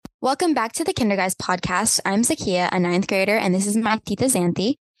Welcome back to the Kindergeist podcast. I'm Zakia, a ninth grader, and this is my tita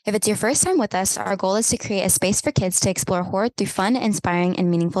Xanthi. If it's your first time with us, our goal is to create a space for kids to explore horror through fun, inspiring,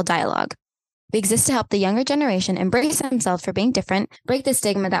 and meaningful dialogue. We exist to help the younger generation embrace themselves for being different, break the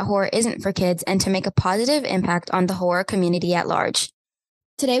stigma that horror isn't for kids, and to make a positive impact on the horror community at large.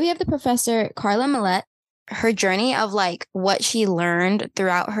 Today we have the professor KARLA Mallette. Her journey of what she learned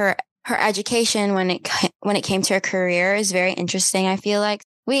throughout her education when it came to her career is very interesting. I feel like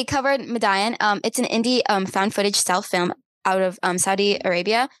we covered Madayen. It's an indie found footage stealth film out of Saudi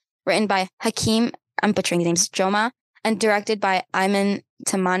Arabia, written by Hakim, I'm butchering his name, Joma, and directed by Ayman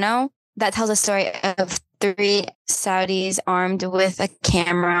Tamano. That tells a story of three Saudis armed with a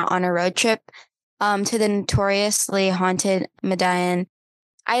camera on a road trip to the notoriously haunted Madayen.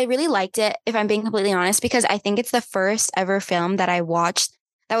 I really liked it, if I'm being completely honest, because I think it's the first ever film that I watched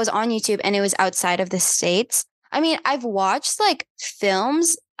that was on YouTube and it was outside of the States. I mean, I've watched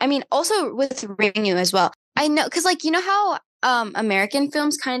films. I mean, also with Ringu as well. I know, because you know how American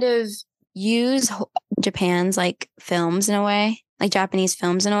films kind of use Japan's films in a way, like Japanese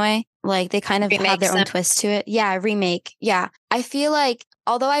films in a way. They kind of have their own twist to it. Yeah, remake. Yeah. I feel like,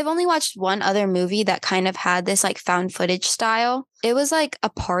 although I've only watched one other movie that kind of had this found footage style, it was a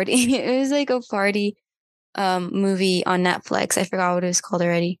party. It was a party movie on Netflix. I forgot what it was called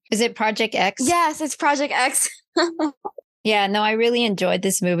already. Is it Project X? Yes, it's Project X. Yeah, no, I really enjoyed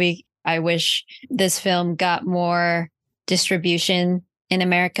this movie. I wish this film got more distribution in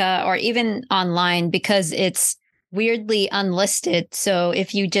America or even online because it's weirdly unlisted. So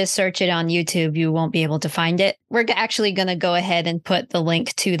if you just search it on YouTube, you won't be able to find it. We're actually going to go ahead and put the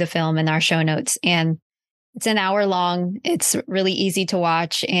link to the film in our show notes. And it's an hour long. It's really easy to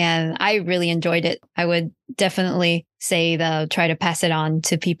watch. And I really enjoyed it. I would definitely say try to pass it on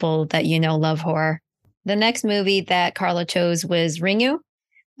to people that love horror. The next movie that KARLA chose was Ringu,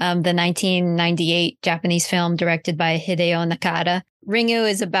 the 1998 Japanese film directed by Hideo Nakata. Ringu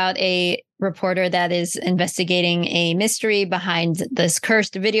is about a reporter that is investigating a mystery behind this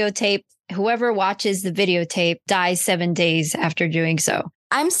cursed videotape. Whoever watches the videotape dies 7 days after doing so.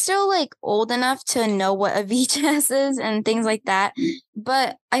 I'm still old enough to know what a VHS is and things like that.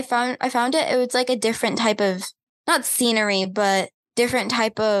 But I found it was a different type of, not scenery, but different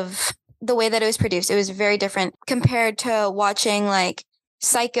type of the way that it was produced. It was very different compared to watching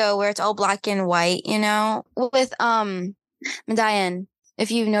Psycho, where it's all black and white, with Madayen.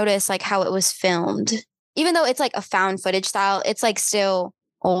 If you notice how it was filmed, even though it's a found footage style, it's still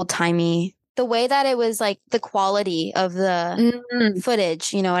old timey. The way that it was the quality of the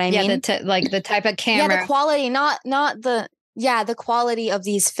footage, you know what I mean? Yeah, the type of camera. Yeah, the quality, the quality of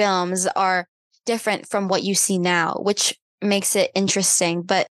these films are different from what you see now, which makes it interesting.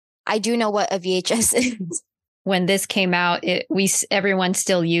 But I do know what a VHS is. When this came out, everyone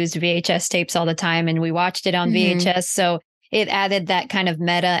still used VHS tapes all the time, and we watched it on VHS. So it added that kind of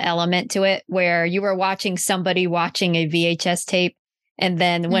meta element to it, where you were watching somebody watching a VHS tape. And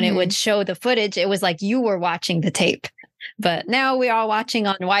then when it would show the footage, it was like you were watching the tape. But now we are watching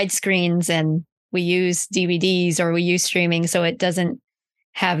on widescreens and we use DVDs or we use streaming. So it doesn't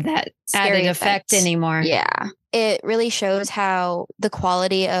have that added effect anymore. Yeah. It really shows how the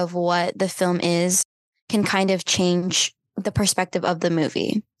quality of what the film is can kind of change the perspective of the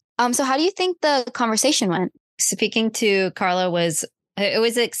movie. So how do you think the conversation went? Speaking to KARLA it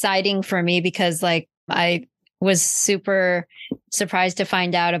was exciting for me because I was super surprised to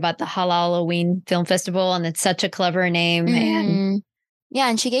find out about the Halloween Film Festival, and it's such a clever name. And yeah,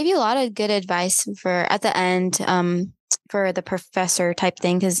 and she gave you a lot of good advice at the end for the professor type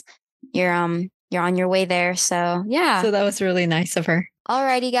thing, because you're on your way there. So yeah. So that was really nice of her.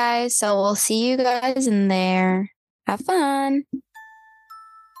 Alrighty, guys. So we'll see you guys in there. Have fun.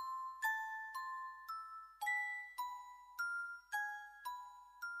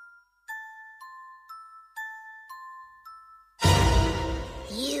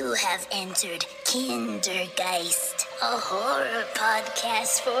 You have entered Kindergeist, a horror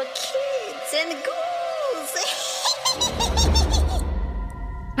podcast for kids and ghouls.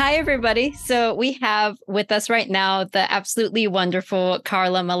 Hi, everybody. So we have with us right now the absolutely wonderful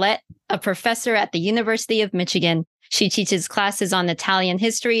KARLA Mallette, a professor at the University of Michigan. She teaches classes on Italian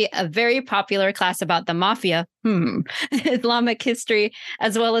history, a very popular class about the mafia, Islamic history,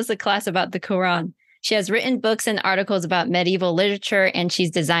 as well as a class about the Quran. She has written books and articles about medieval literature, and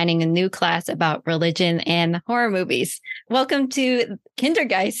she's designing a new class about religion and horror movies. Welcome to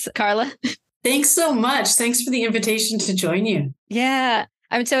Kindergeist, KARLA. Thanks so much. Thanks for the invitation to join you. Yeah,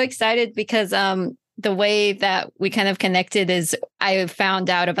 I'm so excited because the way that we kind of connected is I found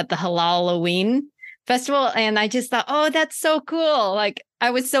out about the Halloween festival. And I just thought, oh, that's so cool. Like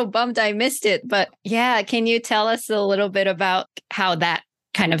I was so bummed I missed it. But yeah, can you tell us a little bit about how that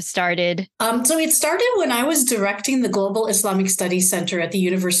kind of started? So it started when I was directing the Global Islamic Studies Center at the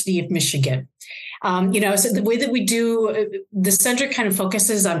University of Michigan. So the way that we do, the center kind of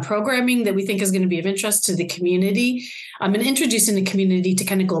focuses on programming that we think is going to be of interest to the community, and introducing the community to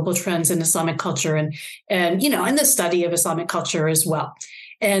kind of global trends in Islamic culture and the study of Islamic culture as well.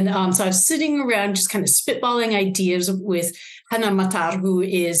 And so I was sitting around just kind of spitballing ideas with Hannah Matar, who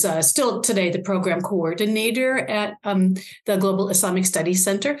is still today the program coordinator at the Global Islamic Studies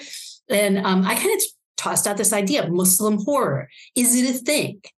Center. And I kind of tossed out this idea of Muslim horror. Is it a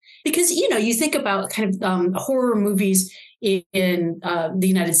thing? Because, you think about kind of horror movies in the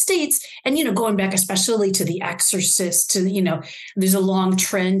United States and, going back especially to The Exorcist, there's a long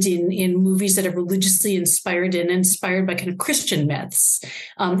trend in movies that are religiously inspired by kind of Christian myths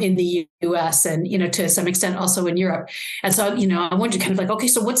in the US and, to some extent also in Europe. And so, I wondered kind of like, okay,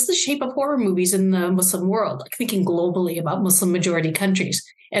 so what's the shape of horror movies in the Muslim world? Like thinking globally about Muslim majority countries.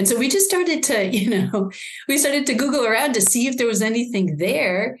 And so we just started to Google around to see if there was anything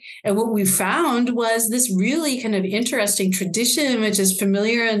there. And what we found was this really kind of interesting tradition, which is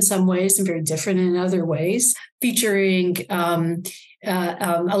familiar in some ways and very different in other ways, featuring a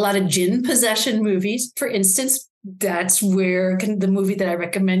lot of jinn possession movies. For instance, that's where the movie that I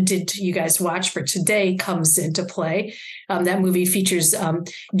recommended to you guys watch for today comes into play. That movie features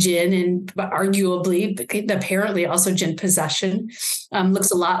jinn and arguably, apparently also jinn possession. Looks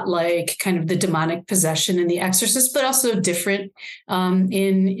a lot like kind of the demonic possession in The Exorcist, but also different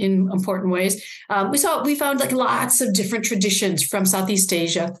in important ways. We found like lots of different traditions from Southeast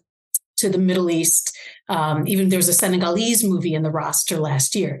Asia to the Middle East. Even there was a Senegalese movie in the roster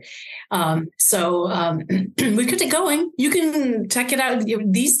last year. So we kept it going. You can check it out.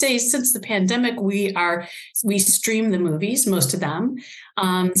 These days, since the pandemic, we stream the movies, most of them.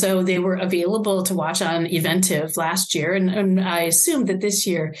 So they were available to watch on Eventive last year. And I assume that this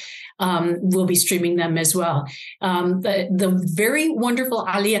year we'll be streaming them as well. The very wonderful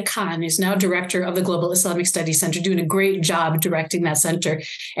Alia Khan is now director of the Global Islamic Studies Center, doing a great job directing that center.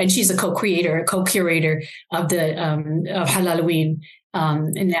 And she's a co-curator of the of Halloween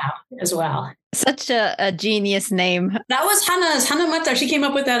now as well. Such a genius name. That was Hannah Matar. She came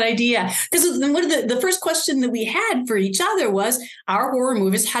up with that idea. Because one of the first question that we had for each other was, are horror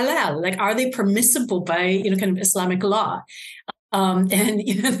movies halal? Like, are they permissible by, kind of Islamic law? And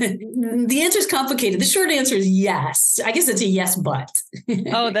the answer is complicated. The short answer is yes. I guess it's a yes, but.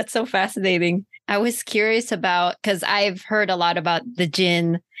 Oh, that's so fascinating. I was curious about, because I've heard a lot about the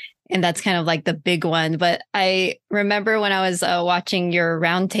jinn, and that's kind of like the big one. But I remember when I was watching your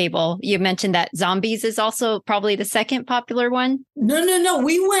roundtable, you mentioned that zombies is also probably the second popular one. No.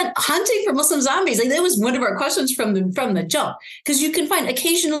 We went hunting for Muslim zombies. Like that was one of our questions from the jump. Because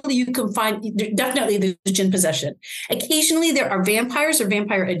occasionally definitely there's jinn possession. Occasionally there are vampires or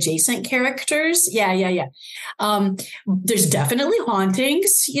vampire adjacent characters. Yeah. There's definitely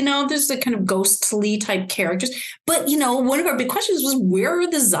hauntings. There's the kind of ghostly type characters. But, one of our big questions was, where are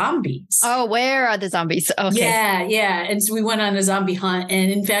the zombies? Oh, where are the zombies? Okay. Yeah. And so we went on a zombie hunt.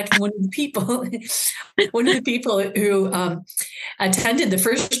 And in fact, one of the people who attended the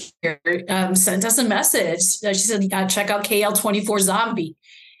first year sent us a message. She said, check out KL24 Zombie.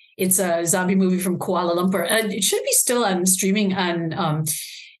 It's a zombie movie from Kuala Lumpur. It should be still on streaming on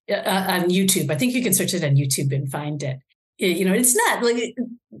YouTube. I think you can search it on YouTube and find it. It's not like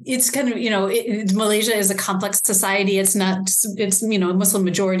it's kind of, Malaysia is a complex society. It's a Muslim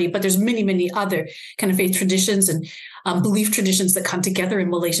majority, but there's many, many other kind of faith traditions and belief traditions that come together in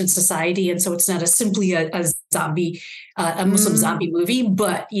Malaysian society. And so it's not simply a zombie, a Muslim zombie movie,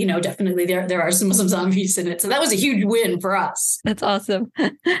 but, definitely there are some Muslim zombies in it. So that was a huge win for us. That's awesome.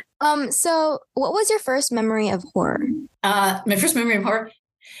 So what was your first memory of horror? My first memory of horror?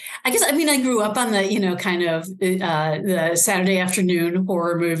 I guess, I grew up on the, kind of the Saturday afternoon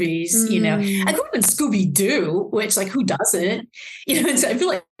horror movies, I grew up in Scooby-Doo, which like, who doesn't, so I feel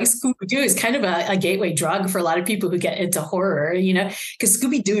like Scooby-Doo is kind of a gateway drug for a lot of people who get into horror, because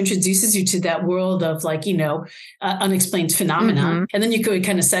Scooby-Doo introduces you to that world of like, unexplained phenomena. Mm-hmm. And then you could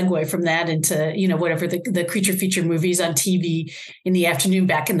kind of segue from that into, whatever the creature feature movies on TV in the afternoon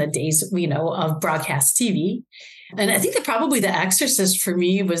back in the days, of broadcast TV. And I think that probably The Exorcist for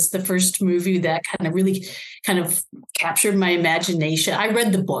me was the first movie that kind of really kind of captured my imagination. I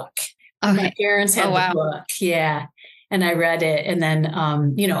read the book. Okay. My parents had the book. Yeah. And I read it. And then,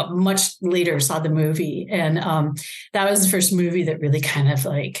 much later saw the movie. And that was the first movie that really kind of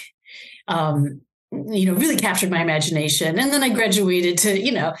like really captured my imagination. And then I graduated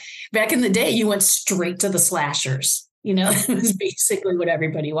to, back in the day, you went straight to the slashers. It was basically what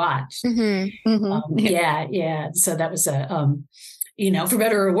everybody watched. Mm-hmm. Mm-hmm. Yeah. So that was for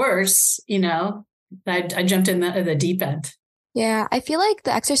better or worse, I jumped in the deep end. Yeah, I feel like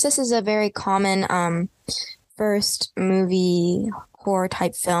The Exorcist is a very common first movie horror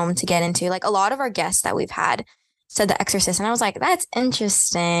type film to get into. Like a lot of our guests that we've had said The Exorcist, and I was like, that's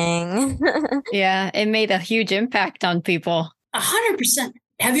interesting. Yeah, it made a huge impact on people. 100%.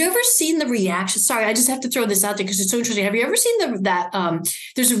 Have you ever seen the reaction? Sorry, I just have to throw this out there because it's so interesting. Have you ever seen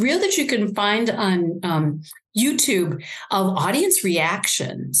there's a reel that you can find on YouTube of audience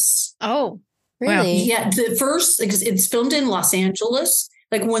reactions? Oh, really? wow. Yeah, it's filmed in Los Angeles.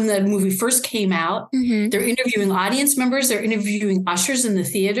 Like when the movie first came out, they're interviewing audience members, they're interviewing ushers in the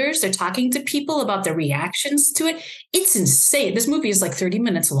theaters, they're talking to people about their reactions to it. It's insane. This movie is like 30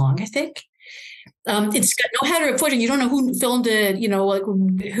 minutes long, I think. It's got no header or footer. You don't know who filmed it, like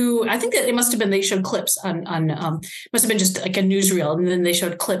who. I think that it must have been, they showed clips on must have been just like a newsreel, and then they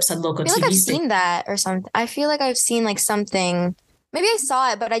showed clips on local I feel TV like I've stations. seen that or something. I feel like I've seen like something. Maybe I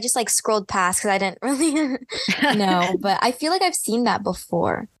saw it, but I just like scrolled past because I didn't really know. But I feel like I've seen that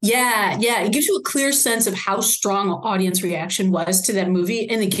before. Yeah. It gives you a clear sense of how strong audience reaction was to that movie,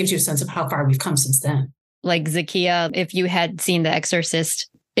 and it gives you a sense of how far we've come since then. Like Zakiya, if you had seen The Exorcist,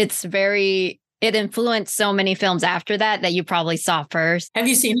 it influenced so many films after that you probably saw first. Have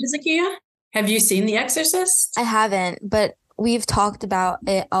you seen it, Zakiya? Have you seen The Exorcist? I haven't, but we've talked about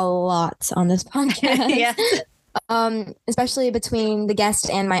it a lot on this podcast. Yeah. Especially between the guest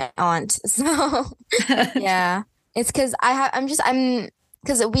and my aunt. So yeah, it's because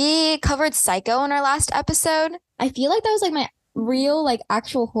because we covered Psycho in our last episode. I feel like that was like my real like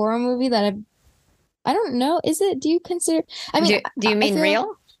actual horror movie that I don't know. Is it? Do you consider? I mean, do you mean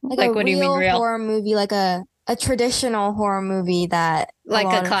real? Like what do you mean real? Horror movie, like a traditional horror movie that like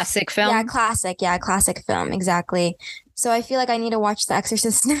a classic film. Yeah, classic film, exactly. So I feel like I need to watch The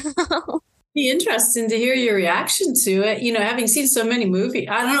Exorcist now. Be interesting to hear your reaction to it. Having seen so many movies,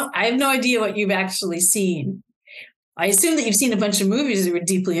 I don't know. I have no idea what you've actually seen. I assume that you've seen a bunch of movies that were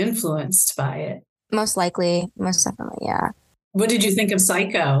deeply influenced by it. Most likely, most definitely, yeah. What did you think of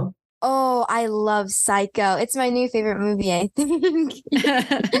Psycho? Oh, I love Psycho. It's my new favorite movie, I think.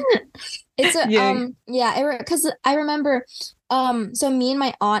 It's a because I remember so me and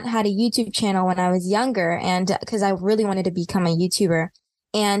my aunt had a YouTube channel when I was younger, and because I really wanted to become a YouTuber.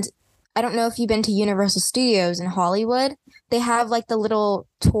 And I don't know if you've been to Universal Studios in Hollywood. They have like the little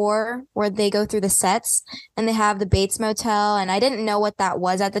tour where they go through the sets, and they have the Bates Motel. And I didn't know what that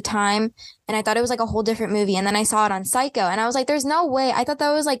was at the time. And I thought it was like a whole different movie. And then I saw it on Psycho, and I was like, there's no way. I thought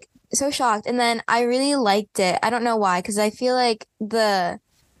that was like so shocked. And then I really liked it. I don't know why, because I feel like the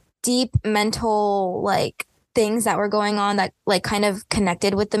deep mental like things that were going on that like kind of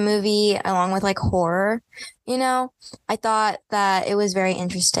connected with the movie along with like horror, I thought that it was very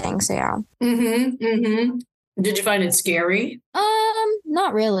interesting. So yeah. Did you find it scary?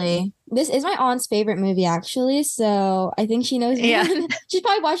 Not really. This is my aunt's favorite movie actually, so I think she knows. Yeah. She's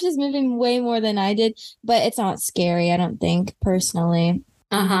probably watched this movie way more than I did, but it's not scary, I don't think, personally.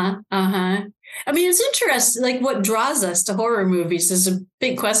 I mean, it's interesting. Like, what draws us to horror movies is a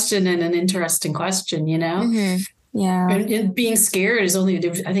big question and an interesting question, Mm-hmm. Yeah. And being scared is only,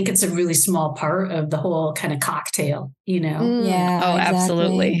 I think it's a really small part of the whole kind of cocktail, Yeah. Oh, exactly.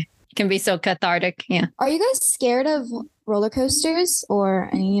 absolutely. It can be so cathartic. Yeah. Are you guys scared of roller coasters or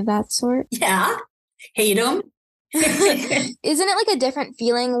any of that sort? Yeah. Hate them. Isn't it like a different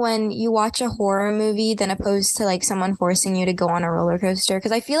feeling when you watch a horror movie than opposed to like someone forcing you to go on a roller coaster?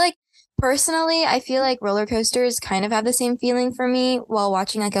 Because I feel like personally, roller coasters kind of have the same feeling for me while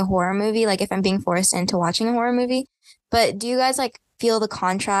watching like a horror movie, like if I'm being forced into watching a horror movie. But do you guys like feel the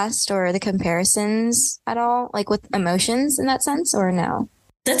contrast or the comparisons at all, like with emotions in that sense, or no?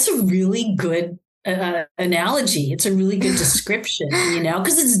 That's a really good analogy. It's a really good description,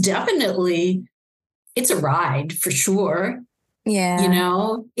 because it's a ride for sure. Yeah.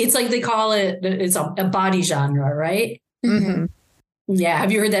 It's like they call it's a body genre, right? Mm-hmm. Yeah.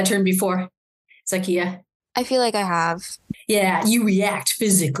 Have you heard that term before, Zakiya? I feel like I have. Yeah. You react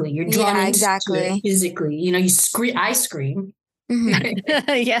physically. You're drawn into exactly. it physically. You scream. I scream. Mm-hmm.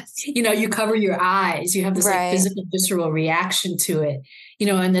 Yes. You cover your eyes. You have this Right. like physical, visceral reaction to it.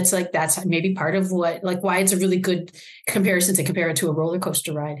 And that's maybe part of why it's a really good comparison to compare it to a roller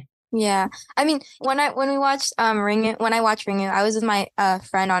coaster ride. Yeah. I mean, when we watched Ringu, I was with my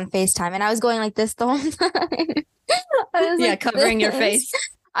friend on FaceTime, and I was going like this the whole time. I was Yeah, like covering your this. face.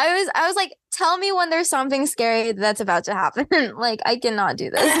 I was like, tell me when there's something scary that's about to happen. Like, I cannot do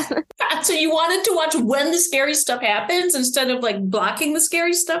this. So you wanted to watch when the scary stuff happens instead of like blocking the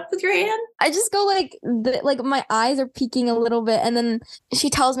scary stuff with your hand? I just go like my eyes are peeking a little bit, and then she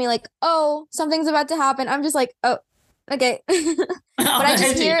tells me like, oh, something's about to happen. I'm just like, oh, okay. But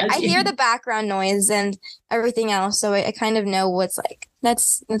I hear the background noise and everything else, so I kind of know what's like.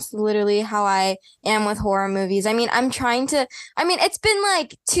 That's literally how I am with horror movies. I mean, it's been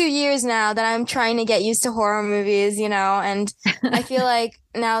like 2 years now that I'm trying to get used to horror movies, you know, and I feel like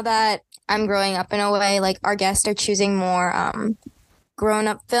now that I'm growing up in a way, like our guests are choosing more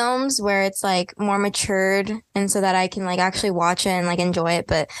grown-up films where it's like more matured, and so that I can like actually watch it and like enjoy it.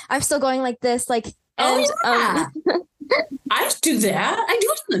 But I'm still going like this, like, and I do that. I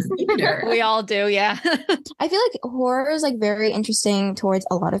do it in the theater. We all do, yeah. I feel like horror is like very interesting towards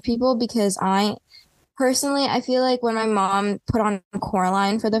a lot of people because I feel like when my mom put on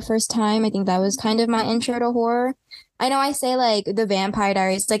Coraline for the first time, I think that was kind of my intro to horror. I know I say like the Vampire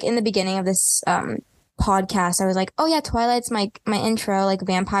Diaries, like in the beginning of this podcast, I was like, oh yeah, Twilight's my intro, like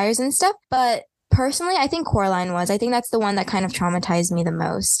vampires and stuff. But personally, I think Coraline was. I think that's the one that kind of traumatized me the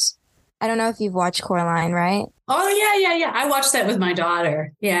most. I don't know if you've watched Coraline, right? Oh, yeah. I watched that with my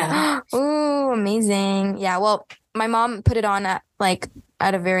daughter. Yeah. Ooh, amazing. Yeah, well, my mom put it on at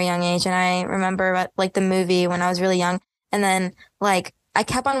a very young age, and I remember like the movie when I was really young. And then like I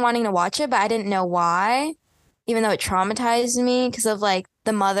kept on wanting to watch it, but I didn't know why, even though it traumatized me because of like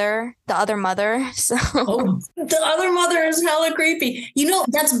the other mother. So the other mother is hella creepy. You know,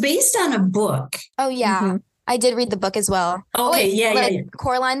 that's based on a book. Oh, yeah. Mm-hmm. I did read the book as well. Okay, yeah.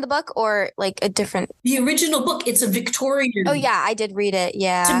 Coraline the book or like a different? The original book, it's a Victorian. Oh, yeah, I did read it,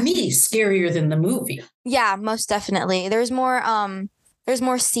 yeah. To me, scarier than the movie. Yeah, most definitely. There's more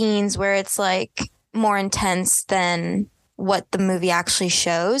scenes where it's like more intense than what the movie actually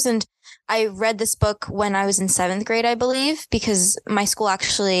shows. And I read this book when I was in 7th grade, I believe, because my school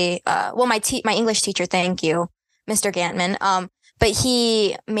actually, my English teacher, thank you, Mr. Gantman, but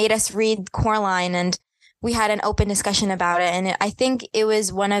he made us read Coraline, and we had an open discussion about it. And I think it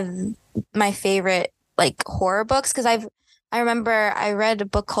was one of my favorite like horror books because I remember I read a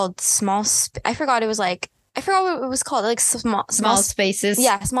book called I forgot what it was called, like Small Spaces.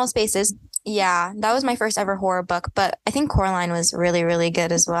 Yeah, Small Spaces. Yeah, that was my first ever horror book, but I think Coraline was really, really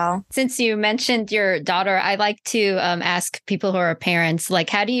good as well. Since you mentioned your daughter, I like to ask people who are parents,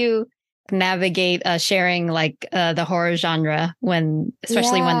 like, how do you navigate sharing like the horror genre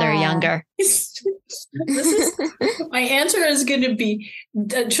especially when they're younger? My answer is going to be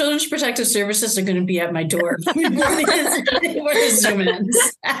Children's Protective Services are going to be at my door before the Zoom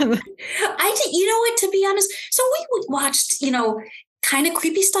ends. You know what, to be honest, so we watched, kind of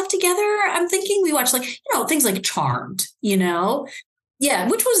creepy stuff together. I'm thinking we watched things like Charmed, Yeah,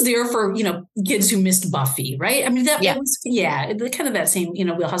 which was there for, kids who missed Buffy, right? I mean, that was, kind of that same,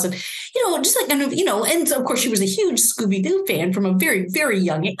 wheelhouse of, just like kind of, and of course she was a huge Scooby-Doo fan from a very, very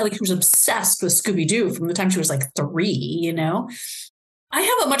young age. Like she was obsessed with Scooby-Doo from the time she was like 3, I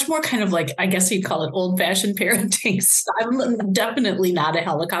have a much more kind of like, I guess you'd call it old-fashioned parenting. I'm definitely not a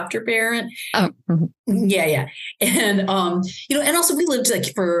helicopter parent. Oh. Yeah. And, and also we lived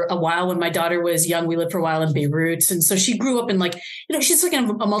like for a while when my daughter was young, we lived for a while in Beirut. And so she grew up in like, she's like a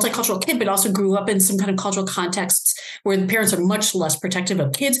multicultural kid, but also grew up in some kind of cultural contexts where the parents are much less protective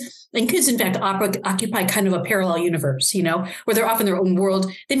of kids. And kids, in fact, occupy kind of a parallel universe, where they're off in their own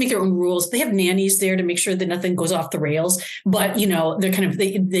world. They make their own rules. They have nannies there to make sure that nothing goes off the rails. But, they're kind of,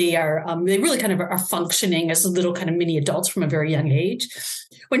 they really kind of are functioning as little kind of mini adults from a very young age.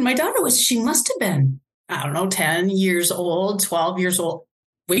 When my daughter she must have been, I don't know, 10 years old, 12 years old,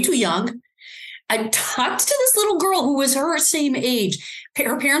 way too young. I talked to this little girl who was her same age.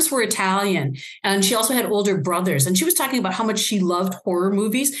 Her parents were Italian, and she also had older brothers. And she was talking about how much she loved horror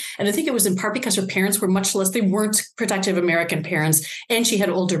movies. And I think it was in part because her parents were they weren't protective American parents, and she had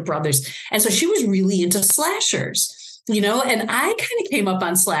older brothers. And so she was really into slashers. And I kind of came up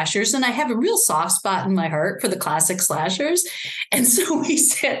on slashers, and I have a real soft spot in my heart for the classic slashers. And so we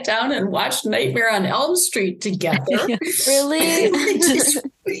sat down and watched Nightmare on Elm Street together. Really?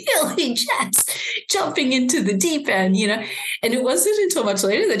 just jumping into the deep end, And it wasn't until much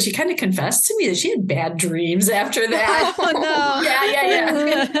later that she kind of confessed to me that she had bad dreams after that. Oh, no.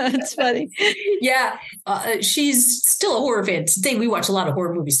 Yeah. That's funny. Yeah. She's still a horror fan. Today we watch a lot of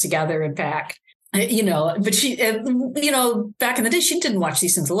horror movies together, in fact. But she, back in the day, she didn't watch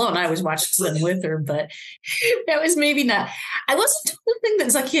these things alone. I always watched them with her, but that was maybe not. I wasn't thinking that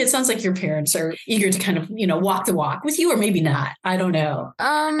Zakia, it sounds like your parents are eager to kind of, walk the walk with you, or maybe not. I don't know.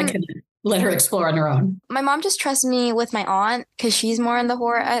 let her explore on her own. My mom just trusts me with my aunt because she's more in the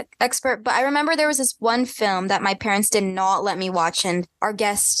horror expert. But I remember there was this one film that my parents did not let me watch, and our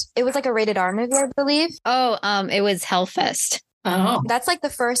guest, it was like a rated R movie, I believe. Oh, it was Hellfest. Oh, That's like the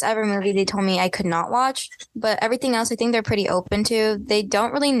first ever movie they told me I could not watch. But everything else, I think they're pretty open to. They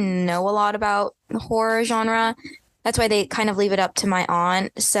don't really know a lot about the horror genre. That's why they kind of leave it up to my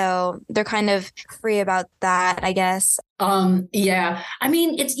aunt. So they're kind of free about that, I guess. yeah. I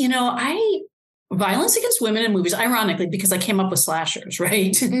mean, it's, violence against women in movies, ironically, because I came up with slashers,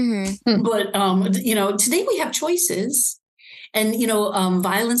 right? Mm-hmm. But, today we have choices. And,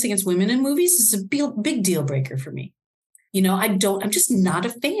 violence against women in movies is a big deal breaker for me. I'm just not a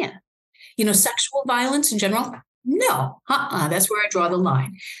fan. Sexual violence in general, no. That's where I draw the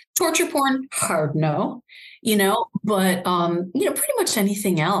line. Torture porn, hard no. But pretty much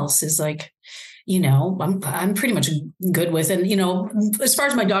anything else is like, I'm pretty much good with. And, as far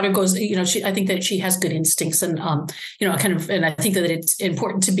as my daughter goes, I think that she has good instincts and, and I think that it's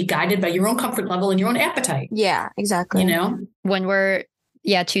important to be guided by your own comfort level and your own appetite. Yeah, exactly. When we're,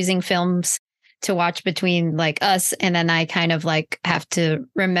 choosing films to watch between like us, and then I kind of like have to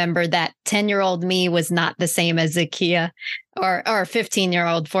remember that 10-year-old me was not the same as Zakiya, or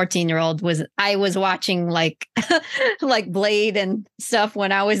 15-year-old, 14-year-old I was watching like like Blade and stuff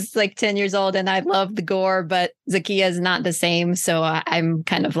when I was like 10 years old, and I loved the gore, but Zakiya is not the same. So I'm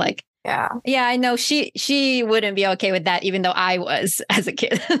kind of like, yeah, I know she wouldn't be okay with that, even though I was as a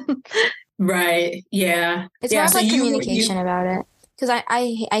kid. Right. Yeah. It's more of like communication about it. Because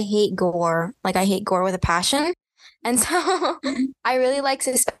I hate gore. Like, I hate gore with a passion. And so I really like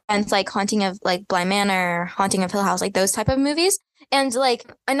suspense, like Haunting of like Bly Manor, Haunting of Hill House, like those type of movies. And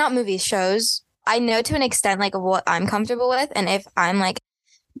like, not movies, shows. I know to an extent like what I'm comfortable with. And if I'm like,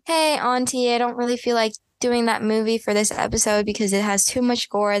 hey, auntie, I don't really feel like doing that movie for this episode because it has too much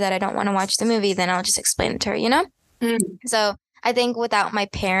gore that I don't want to watch the movie, then I'll just explain it to her, So I think without my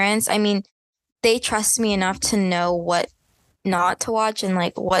parents, I mean, they trust me enough to know what not to watch and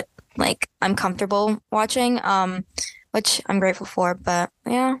like what like I'm comfortable watching, which I'm grateful for. But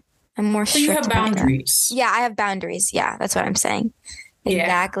yeah, I'm more strict. So you have boundaries. Yeah, I have boundaries. Yeah, that's what I'm saying.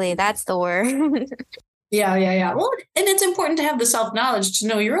 Exactly. Yeah. That's the word. Yeah. Well, and it's important to have the self-knowledge to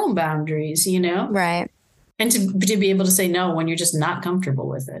know your own boundaries, Right. And to be able to say no when you're just not comfortable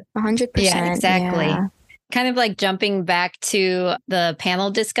with it. 100%. Yeah, exactly. Yeah. Kind of like jumping back to the panel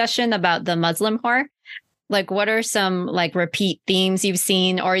discussion about the Muslim horror. Like, what are some like repeat themes you've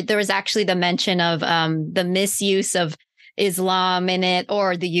seen? Or there was actually the mention of the misuse of Islam in it,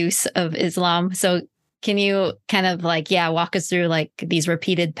 or the use of Islam. So can you kind of like, walk us through like these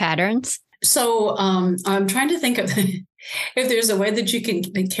repeated patterns? So I'm trying to think of if there's a way that you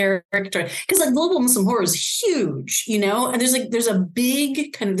can characterize, because like global Muslim horror is huge, and there's a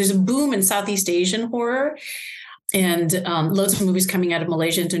big there's a boom in Southeast Asian horror. And loads of movies coming out of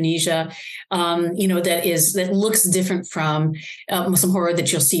Malaysia, Indonesia, that looks different from Muslim horror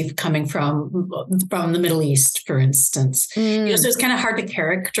that you'll see coming from the Middle East, for instance. So it's kind of hard to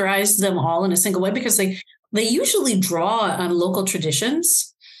characterize them all in a single way because they usually draw on local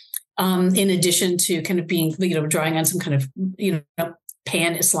traditions, in addition to kind of being drawing on some kind of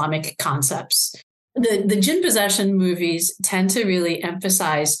pan-Islamic concepts. The jinn possession movies tend to really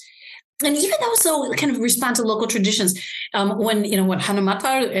emphasize. And even also kind of respond to local traditions. When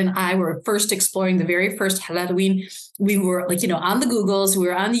Hanumata and I were first exploring the very first Halloween, we were on the Googles, we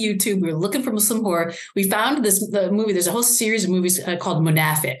were on the YouTube, we were looking for Muslim horror. We found the movie. There's a whole series of movies called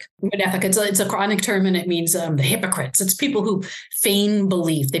Munafiq. Munafiq, it's a Quranic term, and it means the hypocrites. It's people who feign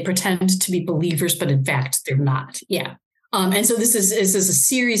belief. They pretend to be believers, but in fact, they're not. Yeah. And so this is a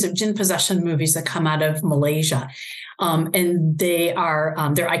series of jinn possession movies that come out of Malaysia. And they are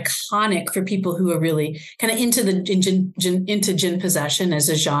they're iconic for people who are really kind of into jinn possession as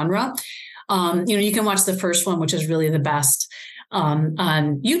a genre. You can watch the first one, which is really the best, on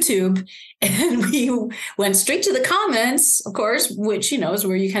YouTube. And we went straight to the comments, of course, which is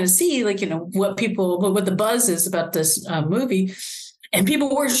where you kind of see what the buzz is about this movie. And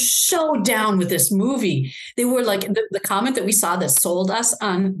people were so down with this movie. They were like, the comment that we saw that sold us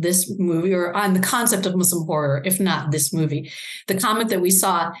on this movie, or on the concept of Muslim horror, if not this movie, the comment that we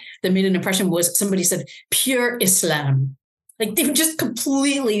saw that made an impression was somebody said, pure Islam. Like they just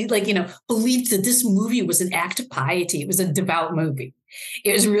completely believed that this movie was an act of piety. It was a devout movie.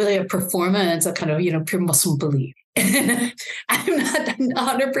 It was really a performance, a kind of, pure Muslim belief. And I'm not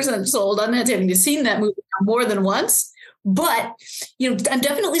 100% sold on that, having seen that movie more than once. But, I'm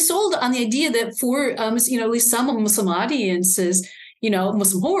definitely sold on the idea that for, at least some Muslim audiences,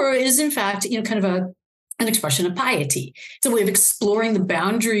 Muslim horror is in fact, kind of an expression of piety. It's a way of exploring the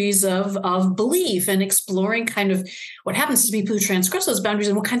boundaries of belief and exploring kind of what happens to people who transgress those boundaries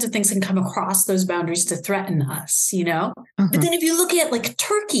and what kinds of things can come across those boundaries to threaten us, you know? Mm-hmm. But then if you look at like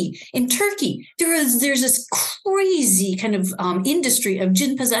in Turkey, there's this crazy kind of industry of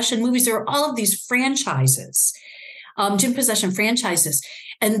jinn possession movies. There are all of these franchises, jinn possession franchises,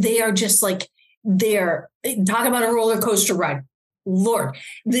 and they are just like, talk about a roller coaster ride. Lord,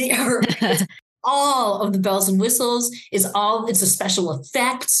 they are all of the bells and whistles, it's the special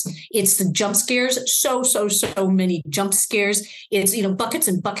effects, it's the jump scares, so many jump scares, it's, you know, buckets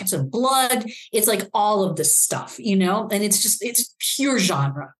and buckets of blood, it's like all of this stuff, you know, and it's pure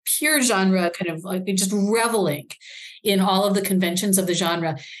genre, kind of like just reveling in all of the conventions of the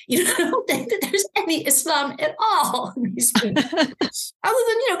genre. You know, I don't think that there's any Islam at all in these movies, other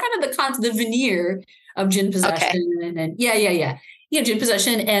than, you know, kind of the veneer of jinn possession. Okay. And jinn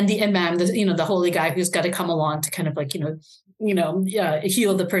possession and the imam, the holy guy who's got to come along to kind of like, heal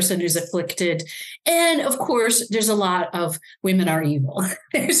the person who's afflicted. And of course, there's a lot of women are evil.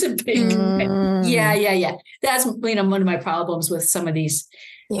 There's a big, That's, you know, one of my problems with some of these.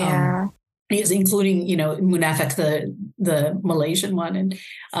 Yeah. Including, you know, Munafik, the Malaysian one,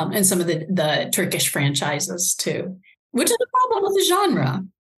 and some of the Turkish franchises too, which is a problem with the genre.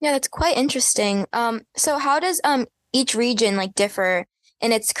 Yeah, that's quite interesting. So how does each region like differ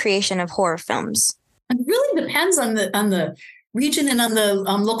in its creation of horror films? It really depends on the region and on the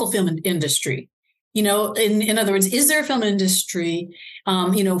local film industry. You know, in other words, is there a film industry?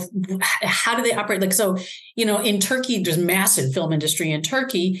 You know, how do they operate? Like, so, you know, in Turkey, there's massive film industry in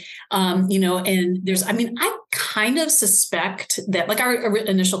Turkey. You know, and I kind of suspect that, like our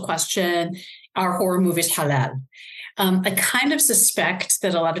initial question, are horror movies halal? I kind of suspect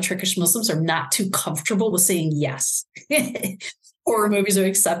that a lot of Turkish Muslims are not too comfortable with saying yes. Horror movies are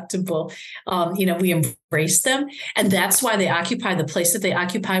acceptable. You know, we embrace them. And that's why they occupy the place that they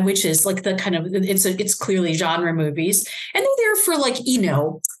occupy, which is like the kind of, it's clearly genre movies. And they're there for like, you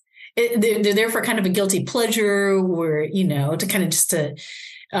know, they're there for kind of a guilty pleasure or, you know, to kind of just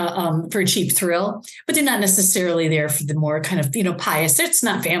for a cheap thrill, but they're not necessarily there for the more kind of, you know, pious. It's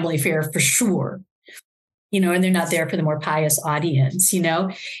not family fare for sure. You know, and they're not there for the more pious audience, you know.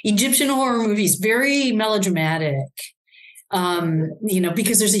 Egyptian horror movies, very melodramatic, you know,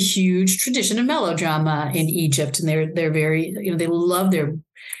 because there's a huge tradition of melodrama in Egypt. And they're very, you know, they love their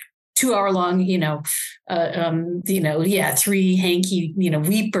 2-hour long, three hanky, you know,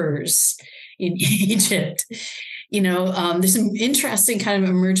 weepers in Egypt. You know, there's some interesting kind of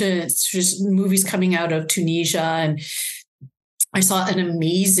emergent just movies coming out of Tunisia. And I saw an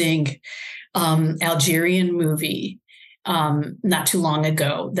amazing Algerian movie not too long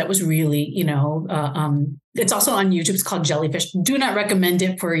ago that was really, you know, it's also on YouTube. It's called Jellyfish. Do not recommend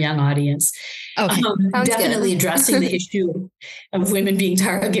it for a young audience. Okay. Definitely addressing the issue of women being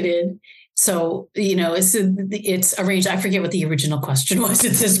targeted. So, you know, it's a range. I forget what the original question was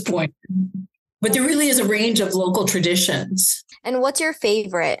at this point, but there really is a range of local traditions. And what's your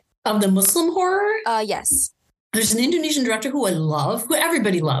favorite? Of the Muslim horror? Yes. There's an Indonesian director who I love, who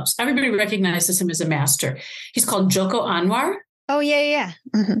everybody loves. Everybody recognizes him as a master. He's called Joko Anwar. Oh, yeah.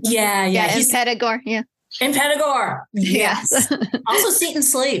 Mm-hmm. Yeah. He's Pedagore, yeah. In Pedagore, yes. Also, Satan's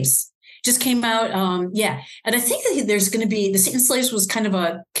Slaves just came out. And I think that there's going to be, the Satan's Slaves was kind of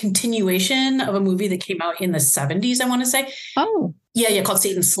a continuation of a movie that came out in the 70s, I want to say. Oh. Yeah, called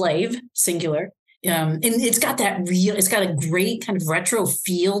Satan's Slave, singular. And it's got a great kind of retro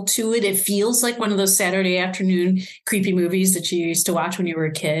feel to it. It feels like one of those Saturday afternoon creepy movies that you used to watch when you were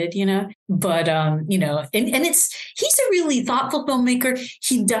a kid, you know, but, you know, and he's a really thoughtful filmmaker.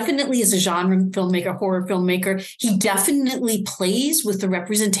 He definitely is a genre filmmaker, horror filmmaker. He definitely plays with the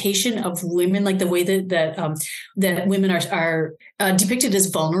representation of women, like the way that women are depicted as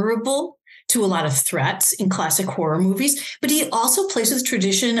vulnerable to a lot of threats in classic horror movies, but he also plays with the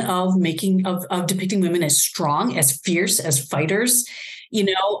tradition of depicting women as strong, as fierce, as fighters, you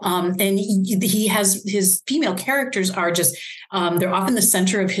know, and he has, his female characters are just, they're often the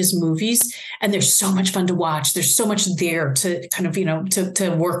center of his movies, and they're so much fun to watch. There's so much there to kind of, you know, to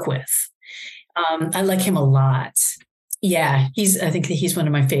work with. I like him a lot. Yeah, I think that he's one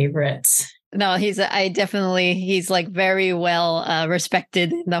of my favorites. No, he's like very well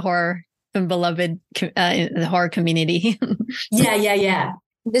respected in the horror and beloved in the horror community. Yeah.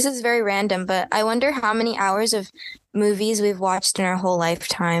 This is very random, but I wonder how many hours of movies we've watched in our whole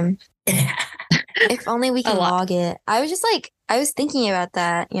lifetime. If only we can log it. I was thinking about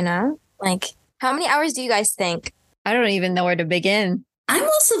that, you know? Like, how many hours do you guys think? I don't even know where to begin. I'm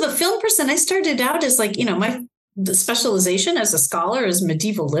also the film person. I started out as like, you know, the specialization as a scholar is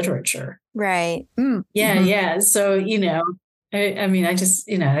medieval literature. Right. Yeah. Yeah. So, I mean, I just,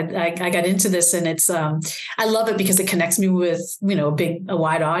 I got into this, and it's, I love it because it connects me with, a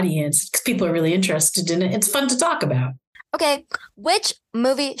wide audience, because people are really interested in it. It's fun to talk about. Okay. Which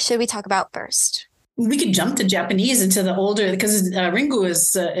movie should we talk about first? We could jump to Japanese into the older, because Ringu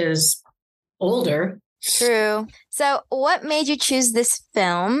is older. True. So what made you choose this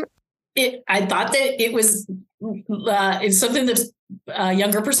film? I thought that it was, it's something that a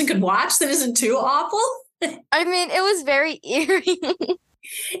younger person could watch that isn't too awful. I mean, it was very eerie.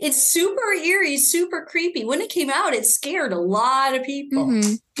 It's super eerie, super creepy. When it came out, it scared a lot of people.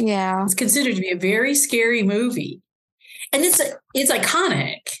 Mm-hmm. Yeah. It's considered to be a very scary movie. And it's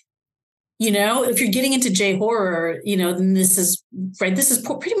iconic. If you're getting into J horror, then this is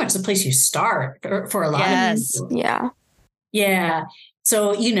pretty much the place you start for a lot of people. Yeah. Yeah.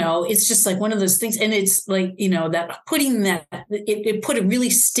 So, it's just like one of those things. And it's like, that putting that, it put a really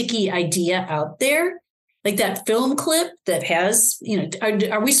sticky idea out there. Like that film clip that has,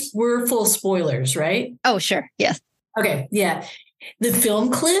 we're full spoilers, right? Oh, sure. Yes. Okay. Yeah. The film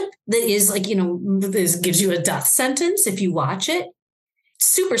clip that is like, this gives you a death sentence if you watch it.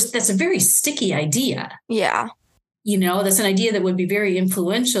 That's a very sticky idea. Yeah. That's an idea that would be very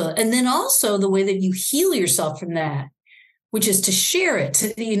influential. And then also the way that you heal yourself from that, which is to share it,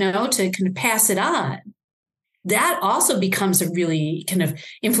 to kind of pass it on. That also becomes a really kind of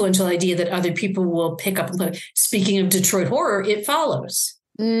influential idea that other people will pick up and play. Speaking of Detroit horror, It Follows.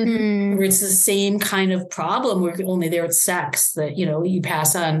 Mm-hmm. Where it's the same kind of problem, where only there it's sex, that, you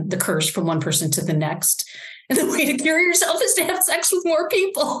pass on the curse from one person to the next. And the way to cure yourself is to have sex with more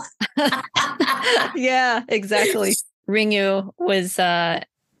people. Yeah, exactly. Ringu was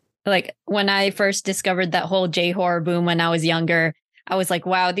like when I first discovered that whole J horror boom when I was younger, I was like,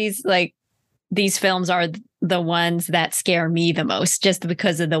 wow, these films are the ones that scare me the most, just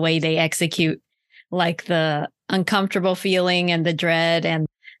because of the way they execute, like the uncomfortable feeling and the dread. And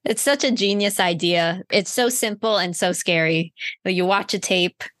it's such a genius idea. It's so simple and so scary. But you watch a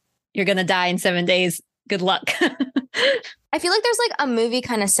tape, you're going to die in 7 days. Good luck. I feel like there's like a movie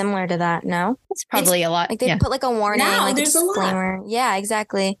kind of similar to that. No, it's probably a lot. Like they put like a warning, like there's a disclaimer. Yeah,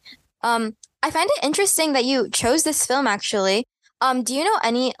 exactly. I find it interesting that you chose this film actually. Do you know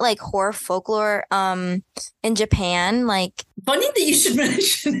any like horror folklore in Japan? Like, funny that you should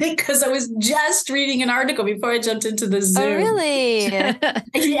mention it, because I was just reading an article before I jumped into the Zoom. Oh, really?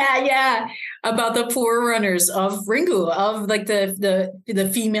 Yeah. About the forerunners of Ringu, of like the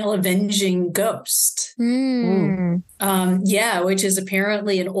female avenging ghost. Yeah, which is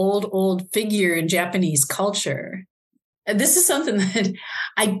apparently an old figure in Japanese culture. And this is something that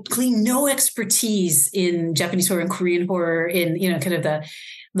I claim no expertise in Japanese horror and Korean horror, in kind of the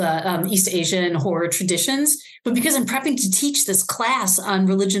East Asian horror traditions. But because I'm prepping to teach this class on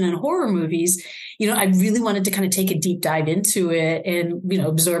religion and horror movies, I really wanted to kind of take a deep dive into it and,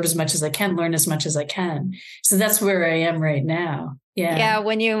 absorb as much as I can, learn as much as I can. So that's where I am right now. Yeah. Yeah.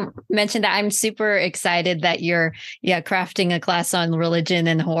 When you mentioned that, I'm super excited that you're crafting a class on religion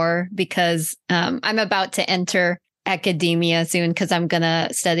and horror, because I'm about to enter academia soon, because I'm going to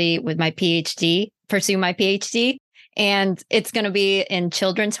study with my pursue my PhD. And it's going to be in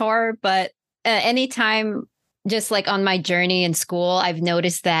children's horror. But anytime, just like on my journey in school, I've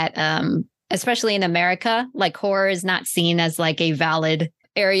noticed that, especially in America, like horror is not seen as like a valid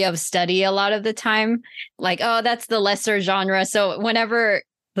area of study a lot of the time. Like, oh, that's the lesser genre. So whenever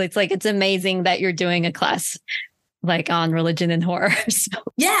it's amazing that you're doing a class like on religion and horror. So.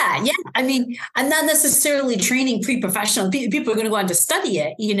 Yeah. I mean, I'm not necessarily training pre-professional. People are going to go on to study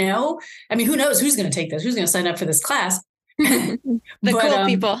it, I mean, who knows who's going to take this? Who's going to sign up for this class? Cool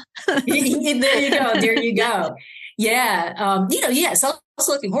people. There you go. Yeah.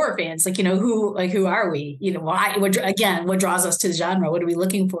 Self-looking horror fans, who are we? Why? What draws us to the genre? What are we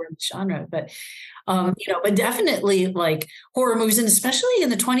looking for in the genre? But but definitely like horror movies, and especially in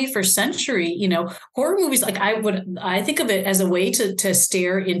the 21st century, horror movies, like I think of it as a way to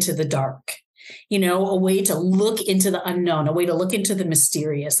stare into the dark, a way to look into the unknown, a way to look into the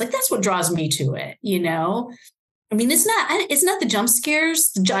mysterious. Like that's what draws me to it, I mean, it's not the jump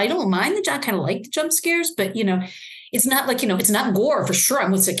scares. I don't mind I kind of like the jump scares, but it's not like, it's not gore for sure.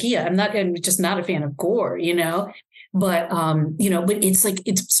 I'm with Sakia. I'm just not a fan of gore, But, but it's like,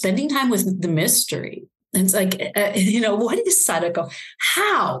 it's spending time with the mystery. And it's like, what is Sadako?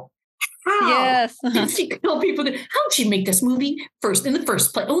 How How Yes. did she tell people that? How did she make this movie in the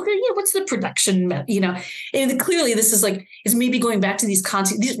first place? Oh, yeah, what's the production? And clearly this is maybe going back to these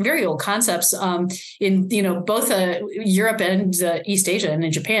concepts, these very old concepts in both Europe and East Asia and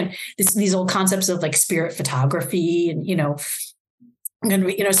in Japan. These old concepts of like spirit photography and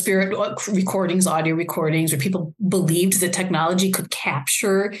spirit recordings, audio recordings, where people believed that technology could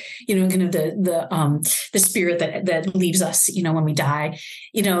capture, kind of the spirit that leaves us, when we die,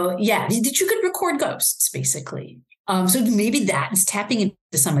 that you could record ghosts, basically. So maybe that is tapping into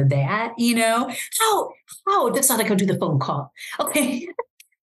some of that, how that's not like I'll do the phone call. Okay.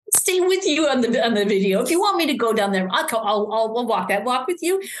 Stay with you on the video. If you want me to go down there, I'll walk with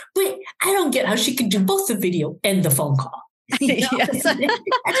you. But I don't get how she could do both the video and the phone call. Yes. How did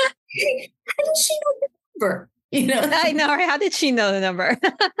she know the number? I know, right? How did she know the number?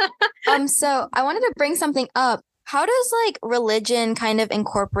 So I wanted to bring something up. How does religion kind of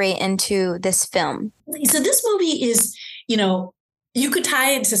incorporate into this film? So this movie is, you could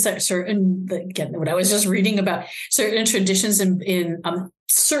tie it to certain, again, what I was just reading about, certain traditions in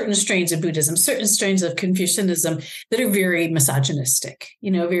certain strains of Buddhism, certain strains of Confucianism that are very misogynistic,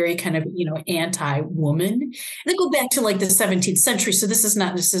 very kind of, anti-woman. And they go back to the 17th century. So this is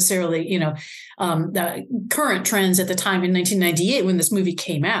not necessarily, the current trends at the time in 1998 when this movie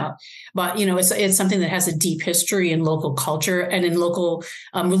came out. But, it's something that has a deep history in local culture and in local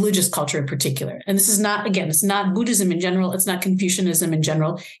religious culture in particular. And this is not, again, it's not Buddhism in general. It's not Confucianism in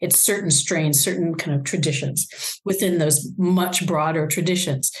general. It's certain strains, certain kind of traditions within those much broader traditions.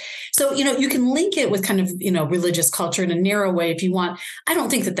 So, you can link it with kind of, religious culture in a narrow way if you want. I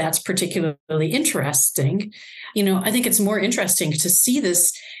don't think that that's particularly interesting. I think it's more interesting to see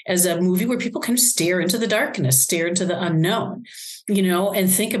this as a movie where people kind of stare into the darkness, stare into the unknown,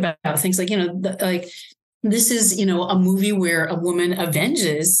 and think about things like, this is, a movie where a woman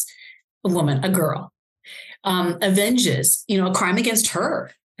avenges a girl, avenges, a crime against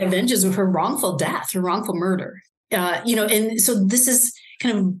her, avenges her wrongful death, her wrongful murder, and so this is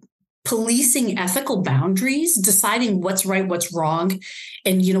kind of policing ethical boundaries, deciding what's right, what's wrong,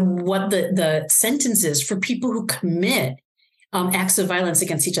 and, what the sentence is for people who commit acts of violence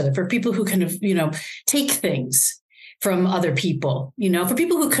against each other, for people who kind of, take things from other people, for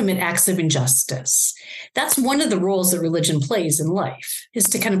people who commit acts of injustice. That's one of the roles that religion plays in life, is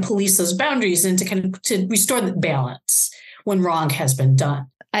to kind of police those boundaries and to kind of to restore the balance when wrong has been done.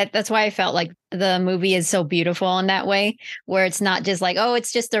 That's why I felt like the movie is so beautiful in that way, where it's not just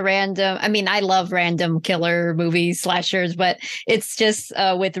it's just a random. I mean, I love random killer movies, slashers, but it's just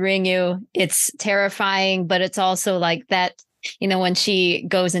with Ringu, it's terrifying, but it's also like that. When she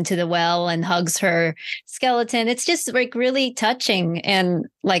goes into the well and hugs her skeleton, it's just really touching and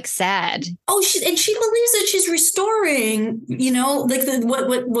sad. Oh, she believes that she's restoring,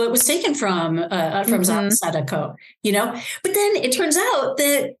 what was taken from Sadako, But then it turns out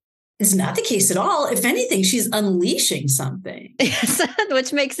that it's not the case at all. If anything, she's unleashing something. Yes,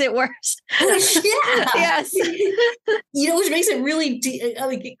 which makes it worse. Yeah. Yes. Which makes it really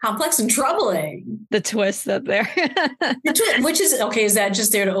complex and troubling. The twist up there. Which is, okay, is that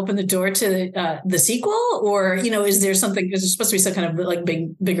just there to open the door to the sequel? Or, is there something, is there supposed to be some kind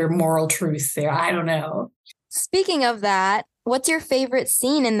of bigger moral truth there? I don't know. Speaking of that, what's your favorite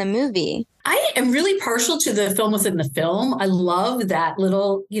scene in the movie? I am really partial to the film within the film. I love that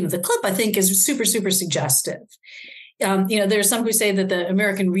little, the clip I think is super, super suggestive. There's some who say that the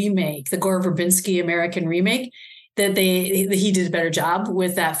American remake, the Gore Verbinski American remake, that he did a better job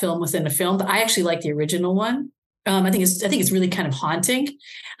with that film within a film. But I actually like the original one. I think it's really kind of haunting.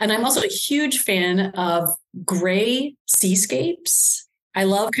 And I'm also a huge fan of gray seascapes. I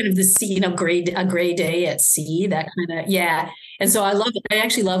love kind of the sea, a gray day at sea, that kind of, yeah. And so I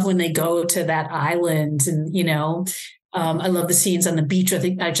actually love when they go to that island and, I love the scenes on the beach. I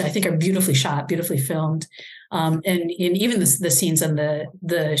think are beautifully shot, beautifully filmed. And even the scenes on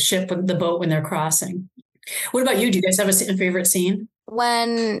the ship, the boat when they're crossing. What about you? Do you guys have a favorite scene?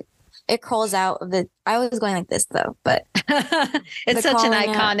 When it crawls out of I was going like this though, but it's such an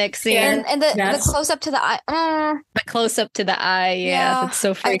iconic scene. And the close up to the eye. The close up to the eye. Yeah, that's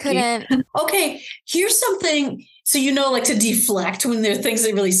so freaky. I couldn't. Okay, here's something. So, to deflect when there are things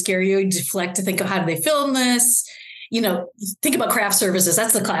that really scare you, deflect to think of how do they film this? Think about craft services.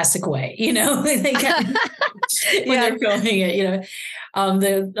 That's the classic way, when they're filming it,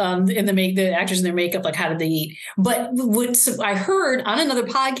 the actors in their makeup, how did they eat? But what I heard on another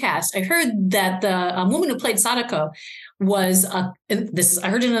podcast, I heard that the woman who played Sadako was, I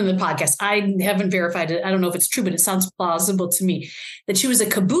heard it on the podcast. I haven't verified it. I don't know if it's true, but it sounds plausible to me that she was a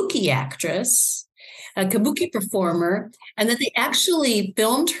kabuki actress a kabuki performer, and then they actually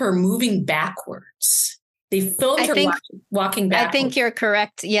filmed her moving backwards. They filmed her walking backwards. I think you're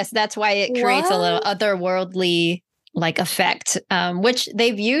correct. Yes, that's why it creates a little otherworldly like effect, which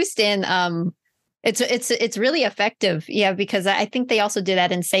they've used in. It's really effective. Yeah, because I think they also did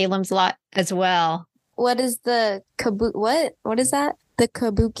that in Salem's Lot as well. What is the What is that? The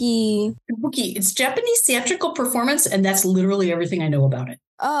kabuki. Kabuki. It's Japanese theatrical performance, and that's literally everything I know about it.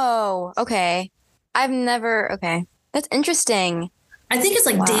 Oh, okay. Okay. That's interesting. I think it's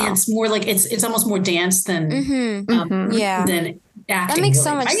like dance, more like it's almost more dance than than acting. That makes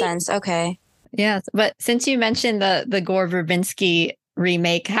so much sense. Okay. Yeah, but since you mentioned the Gore Verbinski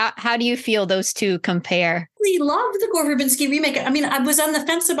remake, how do you feel those two compare? I love the Gore Verbinski remake. I mean, I was on the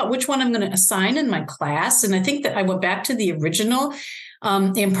fence about which one I'm going to assign in my class, and I think that I went back to the original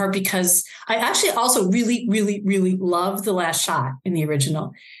in part because I actually also really, really, really love the last shot in the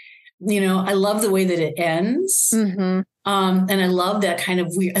original. I love the way that it ends. And I love that kind of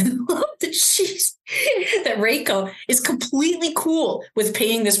weird. I love that that Reiko is completely cool with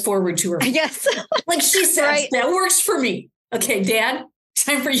paying this forward to her. Yes. Like she says, that works for me. Okay, Dad,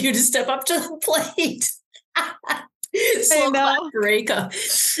 time for you to step up to the plate. Slow clap for Reiko.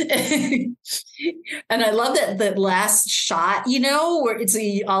 And I love that last shot, where it's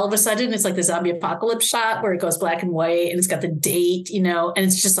all of a sudden it's like the zombie apocalypse shot where it goes black and white and it's got the date, and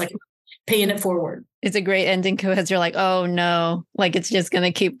it's just like paying it forward. It's a great ending because you're like, oh no, like it's just going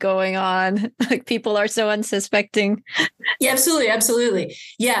to keep going on. Like people are so unsuspecting. Yeah, absolutely. Absolutely.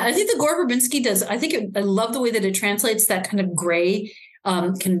 Yeah. I think the Gore Verbinski does. I love the way that it translates that kind of gray,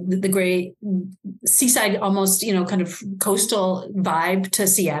 the gray seaside, almost, kind of coastal vibe to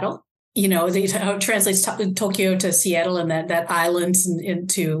Seattle. How it translates Tokyo to Seattle and that island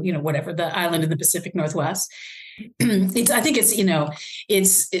into, whatever, the island in the Pacific Northwest. I think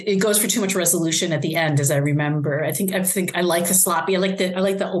it goes for too much resolution at the end, as I remember. I think I like the sloppy. I like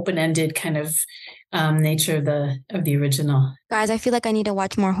the open-ended kind of nature of the original. Guys, I feel like I need to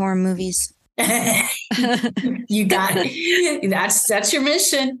watch more horror movies. You got it. That's your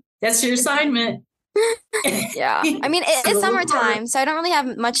mission. That's your assignment. Yeah. I mean, it's summertime, so I don't really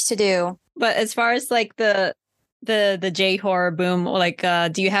have much to do. But as far as like the J horror boom, like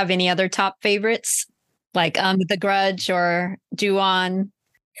do you have any other top favorites? Like The Grudge or Ju-on?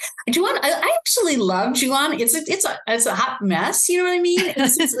 Ju-on, I actually love Ju-on. It's a hot mess, you know what I mean?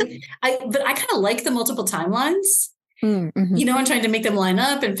 But I kind of like the multiple timelines. And trying to make them line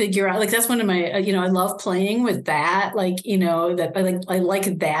up and figure out, like, that's one of my, I love playing with that. Like, that I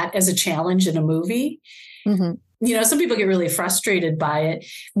like that as a challenge in a movie. Some people get really frustrated by it.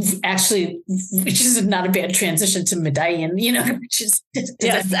 Actually, which is not a bad transition to Madayen, which is does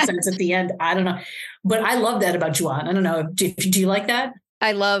that make sense at the end? I don't know. But I love that about Ju-on. I don't know. Do you like that?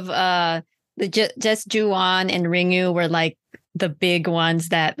 I love just Ju-on and Ringu were like the big ones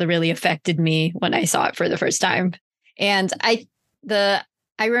that really affected me when I saw it for the first time. And I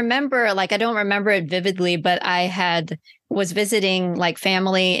remember, like, I don't remember it vividly, but I was visiting like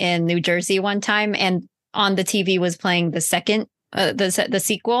family in New Jersey one time, and on the TV was playing the second, the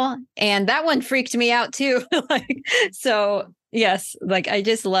sequel, and that one freaked me out too. So yes, like I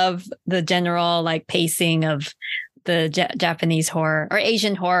just love the general like pacing of the Japanese horror or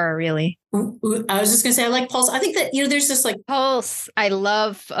Asian horror, really. I was just gonna say I like Pulse. I think that there's this like Pulse. I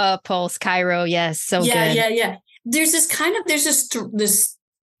love Pulse. Cairo. Yes, so good. Yeah. There's this this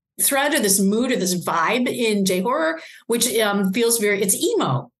thread or this mood or this vibe in J horror, which feels it's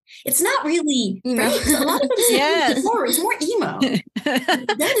emo. It's not really emo. Right? A lot of it's horror. It's more emo.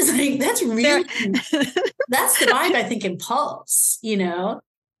 That's really that's the vibe I think in Pulse. And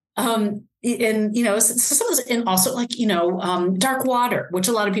some of this, and also like Dark Water, which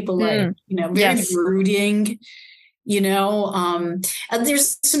a lot of people like. Very brooding. And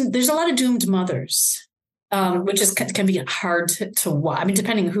there's a lot of doomed mothers. Which can be hard to watch. I mean,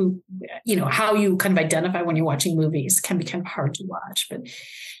 depending how you kind of identify when you're watching movies, can be kind of hard to watch. But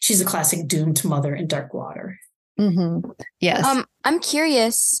she's a classic doomed mother in Dark Water. Yes. I'm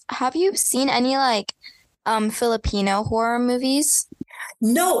curious. Have you seen any like Filipino horror movies?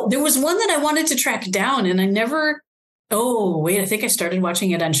 No, there was one that I wanted to track down, and I never. Oh wait, I think I started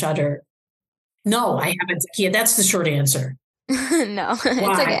watching it on Shudder. No, I haven't. Yeah, that's the short answer. No, it's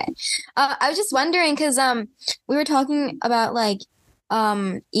okay. I was just wondering because we were talking about like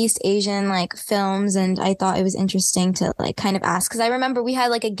East Asian like films, and I thought it was interesting to like kind of ask because I remember we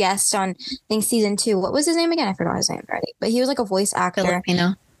had like a guest on I think season 2. What was his name again? I forgot his name already, but he was like a voice actor.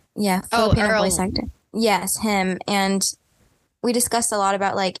 Filipino. Yeah, Filipino voice actor. Yes, him. And we discussed a lot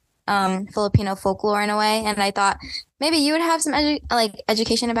about like Filipino folklore in a way, and I thought maybe you would have some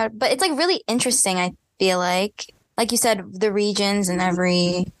education about it, but it's like really interesting. feel like you said, the regions and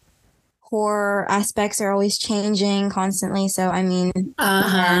every horror aspects are always changing constantly. So, I mean,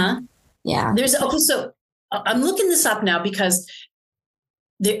 yeah. So I'm looking this up now because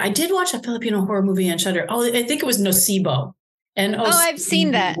I did watch a Filipino horror movie on Shudder. Oh, I think it was Nocebo. I've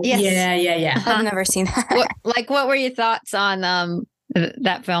seen that. Yes. Yeah. I've never seen that. What were your thoughts on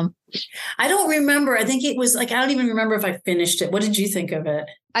that film? I don't remember. I think it was like, I don't even remember if I finished it. What did you think of it?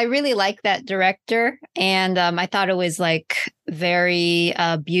 I really like that director. And I thought it was like very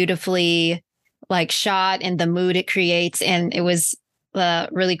beautifully like shot and the mood it creates. And it was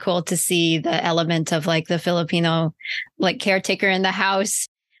really cool to see the element of like the Filipino like caretaker in the house.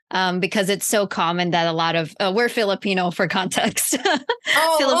 Because it's so common that a lot of we're Filipino for context.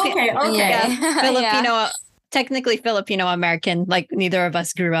 Okay. Yeah, Filipino, technically Filipino American. Like neither of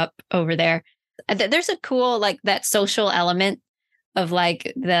us grew up over there. There's a cool like that social element of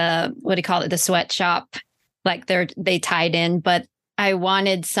like the what do you call it, the sweatshop. Like they tied in, but I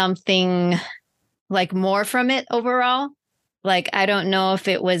wanted something like more from it overall. Like I don't know if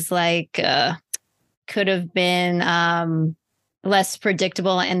it was like could have been less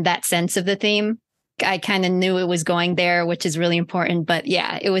predictable in that sense of the theme. I kind of knew it was going there, which is really important. But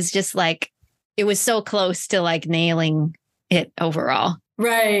yeah, it was just like, it was so close to like nailing it overall.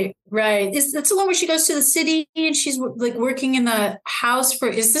 Right. That's the one where she goes to the city and she's like working in the house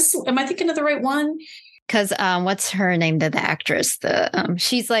am I thinking of the right one? Because what's her name, the actress?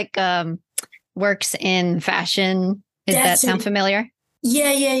 She's like works in fashion. That sound familiar?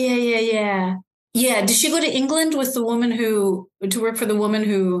 Yeah. Yeah. Did she go to England with to work for the woman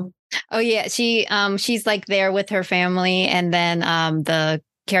who? Oh yeah. She's like there with her family. And then the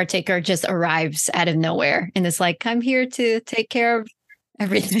caretaker just arrives out of nowhere. And it's like, I'm here to take care of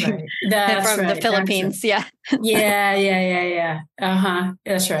everything. That's from the Philippines. Yeah. Yeah.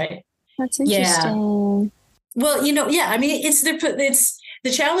 That's right. That's interesting. Yeah. Well, I mean, it's the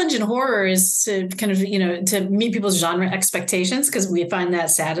challenge in horror is to kind of, to meet people's genre expectations because we find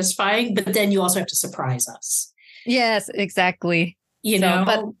that satisfying, but then you also have to surprise us. Yes, exactly.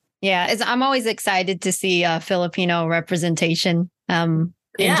 But yeah, I'm always excited to see Filipino representation in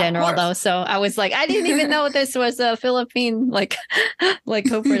general, though. So I was like, I didn't even know this was a Philippine like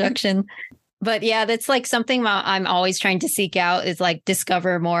co-production. But yeah, that's like something I'm always trying to seek out is like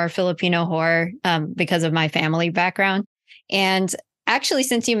discover more Filipino horror because of my family background. And actually,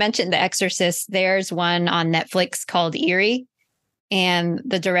 since you mentioned The Exorcist, there's one on Netflix called Eerie. And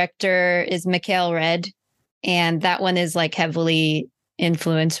the director is Mikhail Red. And that one is like heavily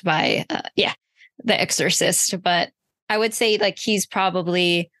influenced by, The Exorcist. But I would say like he's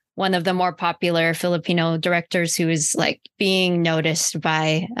probably one of the more popular Filipino directors who is like being noticed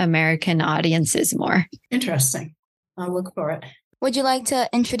by American audiences more. Interesting. I'll look for it. Would you like to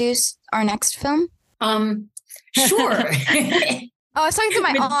introduce our next film? Sure. I was talking to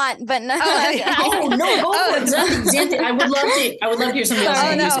my aunt, but no. No, go for it. Xanthi, I would love to hear somebody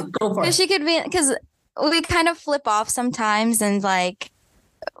else music. Go for it. She could be, because we kind of flip off sometimes and like,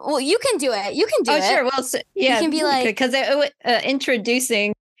 well, you can do it. You can do it. Oh, sure. Well, yeah. You can be like, because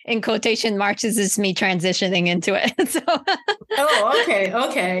introducing in quotation marks is me transitioning into it. So.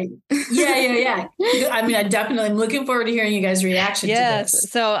 Okay. Yeah. I mean, I definitely am looking forward to hearing you guys' reaction to this.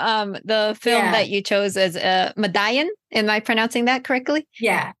 So the film that you chose is Madayen. Am I pronouncing that correctly?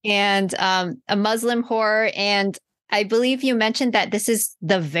 Yeah. And a Muslim horror. And I believe you mentioned that this is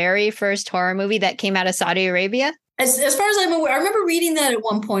the very first horror movie that came out of Saudi Arabia. As far as I'm aware, I remember reading that at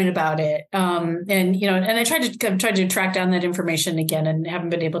one point about it, and I tried to track down that information again, and haven't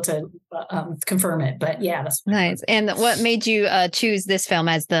been able to confirm it. But yeah, that's nice. And what made you choose this film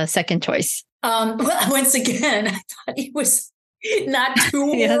as the second choice? Well, once again, I thought it was not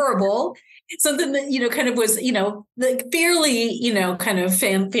too horrible. Something that kind of was like fairly kind of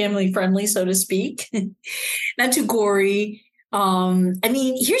family friendly, so to speak, not too gory. I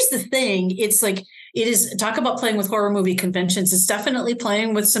mean, here's the thing: it's like. It is talk about playing with horror movie conventions. It's definitely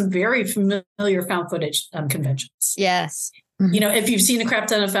playing with some very familiar found footage conventions. Yes. Mm-hmm. If you've seen a crap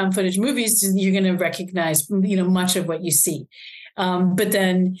ton of found footage movies, you're going to recognize, much of what you see. But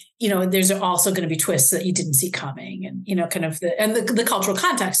then, there's also going to be twists that you didn't see coming, and, kind of the cultural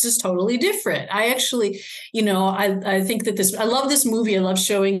context is totally different. I actually, I think that I love this movie. I love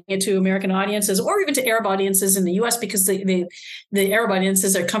showing it to American audiences or even to Arab audiences in the US because the Arab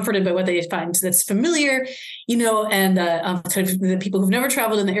audiences are comforted by what they find that's familiar, and kind of the people who've never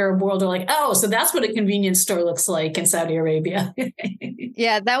traveled in the Arab world are like, oh, so that's what a convenience store looks like in Saudi Arabia.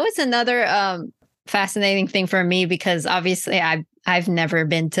 Yeah, that was another fascinating thing for me because obviously I've never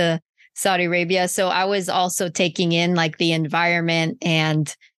been to Saudi Arabia. So I was also taking in like the environment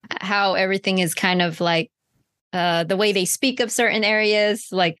and how everything is kind of like the way they speak of certain areas.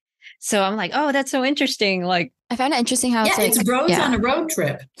 Like, so I'm like, oh, that's so interesting. Like, I found it interesting how it's roads on a road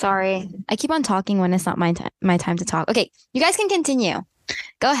trip. Sorry, I keep on talking when it's not my time to talk. Okay, you guys can continue.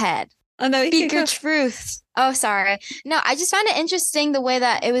 Go ahead. Oh no, Speak your truth. Oh, sorry. No, I just found it interesting the way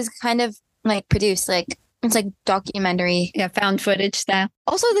that it was kind of like produced, like it's like documentary. Yeah, found footage style.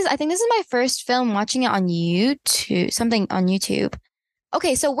 Also, I think this is my first film watching it on YouTube, something on YouTube.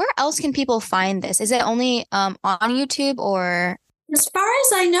 Okay, so where else can people find this? Is it only on YouTube or? As far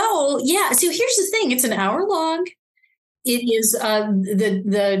as I know, yeah. So here's the thing: it's an hour long. It is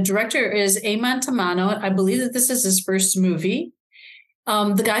the director is Eman Tamano. I believe that this is his first movie.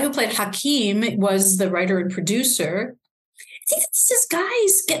 The guy who played Hakim was the writer and producer. I think it's just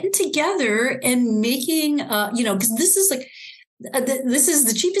guys getting together and making, because this is like, this is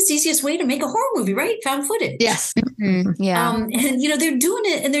the cheapest, easiest way to make a horror movie, right? Found footage. Yes. Mm-hmm. Yeah. And, they're doing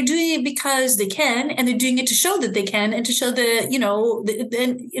it, and they're doing it because they can, and they're doing it to show that they can, and to show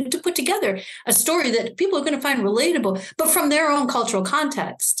and to put together a story that people are going to find relatable, but from their own cultural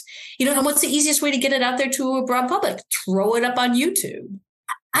context. And what's the easiest way to get it out there to a broad public? Throw it up on YouTube.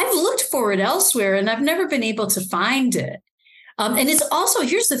 I've looked for it elsewhere, and I've never been able to find it. And it's also,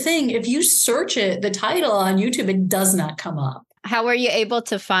 here's the thing, if you search it, the title on YouTube, it does not come up. How were you able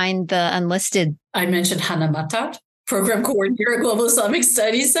to find the unlisted? I mentioned Hannah Matar, program coordinator at Global Islamic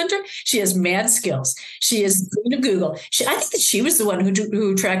Studies Center. She has mad skills. She is the queen of Google. I think that she was the one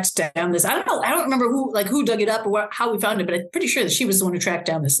who tracked down this. I don't know. I don't remember who dug it up or how we found it, but I'm pretty sure that she was the one who tracked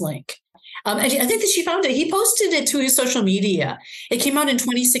down this link. And I think that she found it. He posted it to his social media. It came out in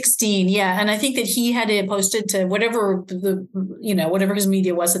 2016. Yeah. And I think that he had it posted to whatever whatever his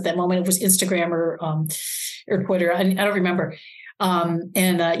media was at that moment. It was Instagram or Twitter. I don't remember.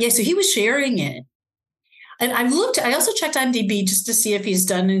 So he was sharing it. And I also checked IMDb just to see if he's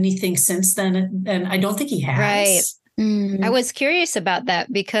done anything since then. And I don't think he has. Right. Mm. I was curious about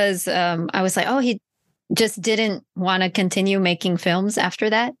that because I was like, oh, he just didn't want to continue making films after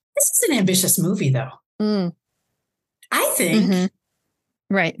that. This is an ambitious movie, though. Mm. I think.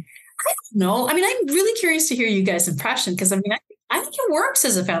 Mm-hmm. Right. I don't know. I mean, I'm really curious to hear you guys' impression because I think it works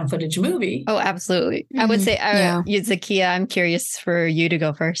as a found footage movie. Oh, absolutely. Mm-hmm. I would say, Zakiya, I'm curious for you to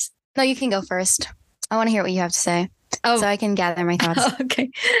go first. No, you can go first. I want to hear what you have to say. Oh, so I can gather my thoughts.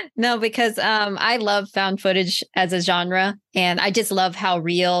 Okay. No, because I love found footage as a genre, and I just love how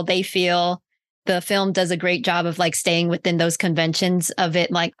real they feel. The film does a great job of like staying within those conventions of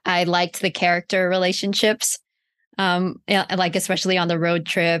it. Like I liked the character relationships, like especially on the road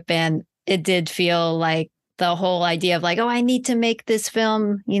trip. And it did feel like the whole idea of like, oh, I need to make this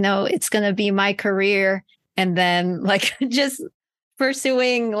film, it's going to be my career. And then like just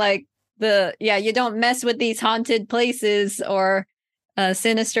pursuing like you don't mess with these haunted places or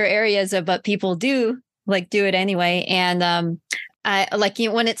sinister areas, but people do it anyway. And I like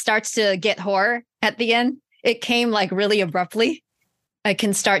when it starts to get horror at the end, it came like really abruptly. I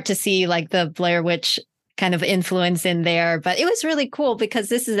can start to see like the Blair Witch kind of influence in there, but it was really cool because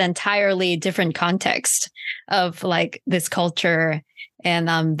this is an entirely different context of like this culture and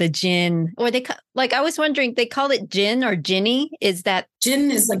the jinn, or I was wondering, they call it jinn or jinni. Is that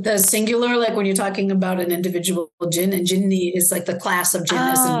jinn is like the singular, like when you're talking about an individual jinn, and jinni is like the class of jinn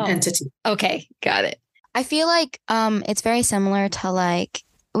as an entity. Okay, got it. I feel like it's very similar to like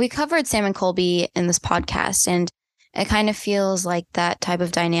we covered Sam and Colby in this podcast, and it kind of feels like that type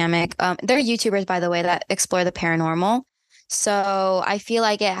of dynamic. They're YouTubers, by the way, that explore the paranormal. So I feel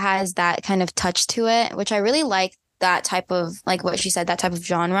like it has that kind of touch to it, which I really like, that type of, like what she said, that type of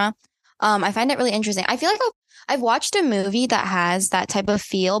genre. I find it really interesting. I feel like I've watched a movie that has that type of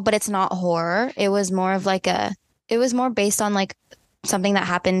feel, but it's not horror. It was more of like it was more based on like something that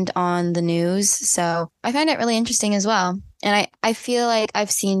happened on the news. So I find it really interesting as well. And I feel like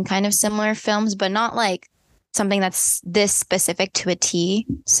I've seen kind of similar films, but not like something that's this specific to a T.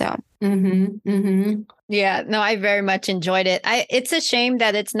 So. Yeah, no, I very much enjoyed it. It's a shame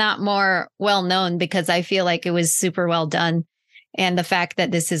that it's not more well known because I feel like it was super well done. And the fact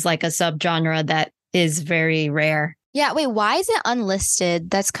that this is like a subgenre that is very rare. Yeah. Wait, why is it unlisted?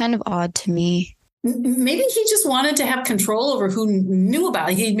 That's kind of odd to me. Maybe he just wanted to have control over who knew about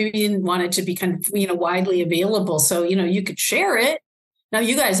it. He maybe didn't want it to be kind of, widely available. So, you could share it. Now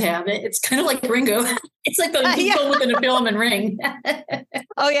you guys have it. It's kind of like Ringu. It's like the film within a film and Ring.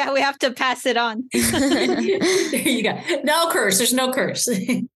 Oh, yeah. We have to pass it on. There you go. No curse. There's no curse.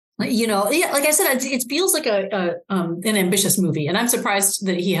 Yeah, like I said, it feels like an ambitious movie, and I'm surprised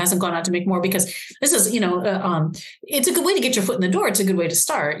that he hasn't gone on to make more, because this is, it's a good way to get your foot in the door. It's a good way to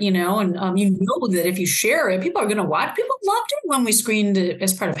start, and that if you share it, people are going to watch. People loved it when we screened it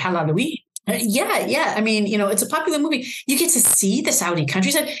as part of Halloween. Yeah. I mean, it's a popular movie. You get to see the Saudi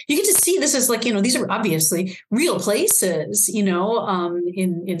countryside. You get to see, this is like, these are obviously real places,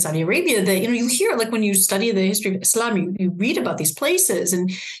 in Saudi Arabia that, you hear, like when you study the history of Islam, you read about these places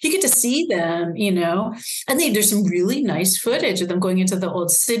and you get to see them, and there's some really nice footage of them going into the old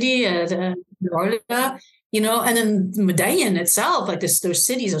city at Orla, and then Madayen itself, like those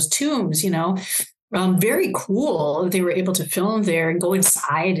cities, those tombs, very cool. They were able to film there and go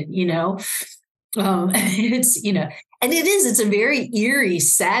inside, and it's a very eerie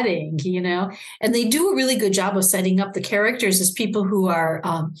setting, and they do a really good job of setting up the characters as people who are,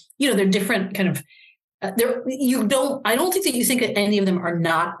 they're different kind of. I don't think that you think that any of them are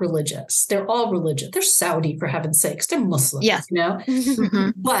not religious. They're all religious. They're Saudi, for heaven's sakes. They're Muslims, yes.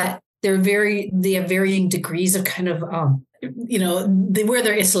 But they have varying degrees of kind of, they wear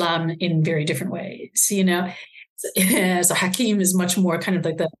their Islam in very different ways, So Hakim is much more kind of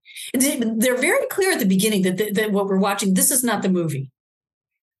like they're very clear at the beginning that what we're watching, this is not the movie,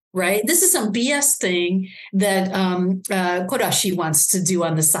 right? This is some BS thing that Kodashi wants to do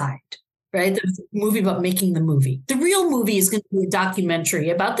on the side, right? There's a movie about making the movie. The real movie is going to be a documentary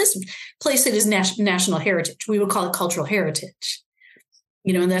about this place that is national heritage. We would call it cultural heritage.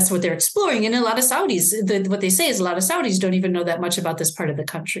 And that's what they're exploring. And a lot of Saudis, what they say is a lot of Saudis don't even know that much about this part of the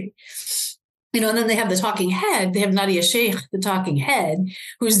country. And then they have the talking head. They have Nadia Sheikh, the talking head,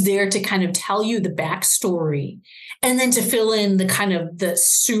 who's there to kind of tell you the backstory and then to fill in the kind of the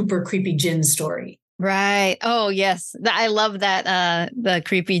super creepy jinn story. Right. Oh, yes. I love that, the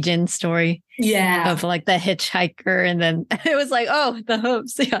creepy jinn story. Yeah. Of like the hitchhiker. And then it was like, oh, the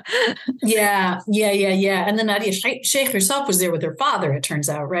hoops. Yeah. Yeah. And then Nadia Sheikh herself was there with her father, it turns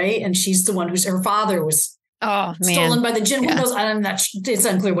out, right? And she's the one her father was stolen by the jinn. Yeah. It's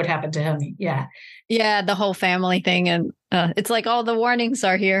unclear what happened to him. Yeah. Yeah. The whole family thing. And it's like all the warnings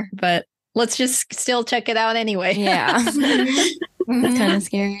are here, but let's just still check it out anyway. Yeah. That's kind of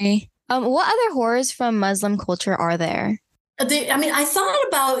scary. What other horrors from Muslim culture are there? I thought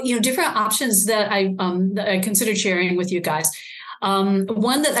about, different options that I considered sharing with you guys.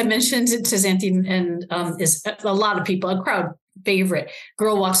 One that I mentioned to Xanthi and is a lot of people, a crowd favorite,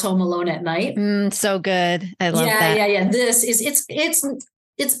 Girl Walks Home Alone at Night. So good. I love that. Yeah. This is,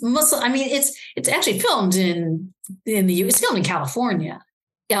 it's Muslim. I mean, it's actually filmed in it's filmed in California.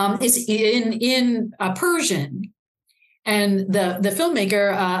 It's in Persian. And the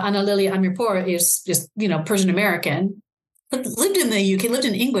filmmaker, Anna Lily Amirpour, is just, Persian American, but lived in the UK, lived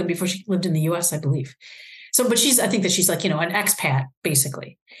in England before she lived in the US, I believe. So, but I think that she's like, an expat,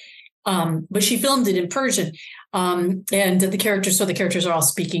 basically. But she filmed it in Persian. And the characters are all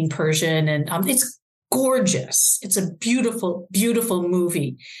speaking Persian, and it's gorgeous. It's a beautiful, beautiful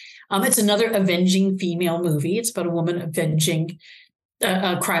movie. It's another avenging female movie. It's about a woman avenging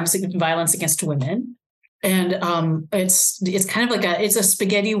crimes and violence against women. And it's kind of like it's a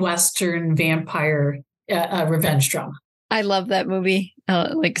spaghetti Western vampire revenge drama. I love that movie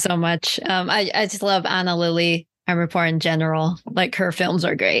like so much. I just love Anna Lily Amirpour in general. Like her films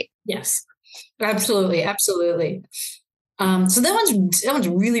are great. Yes, absolutely. So that one's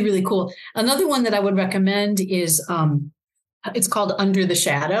really, really cool. Another one that I would recommend is it's called Under the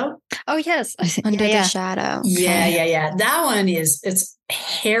Shadow. Oh yes, Under the Shadow. Okay. Yeah. That one it's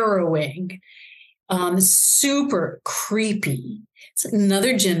harrowing. Super creepy. It's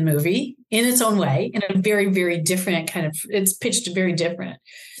another jinn movie in its own way, in a very, very different kind of, it's pitched very different.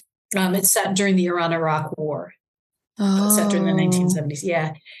 It's set during the Iran-Iraq War. It's set during the 1970s.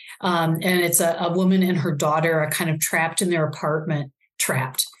 Yeah. And it's a woman and her daughter are kind of trapped in their apartment,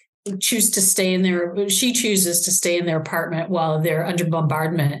 She chooses to stay in their apartment while they're under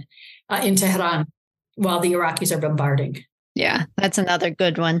bombardment in Tehran, while the Iraqis are bombarding. Yeah, that's another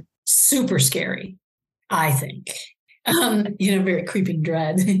good one. Super scary, I think. Very creeping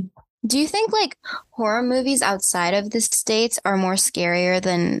dread. Do you think like horror movies outside of the States are more scarier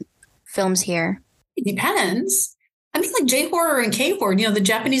than films here? It depends. I mean, like J-horror and K-horror, the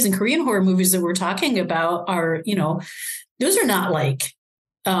Japanese and Korean horror movies that we're talking about are, those are not like,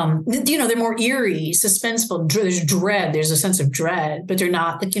 they're more eerie, suspenseful. There's dread. There's a sense of dread, but they're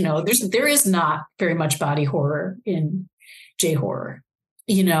not like, there is not very much body horror in J-horror.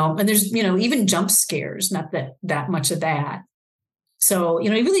 And there's, even jump scares, not that much of that. So, it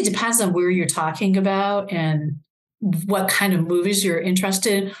really depends on where you're talking about and what kind of movies you're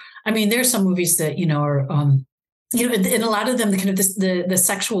interested in. I mean, there's some movies that, are in a lot of them, the kind of the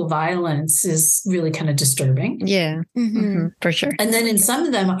sexual violence is really kind of disturbing. Yeah, for sure. And then in some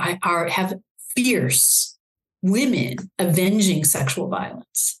of them have fierce women avenging sexual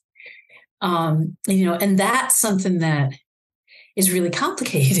violence. And that's something that is really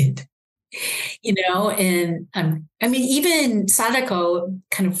complicated. And I mean, even Sadako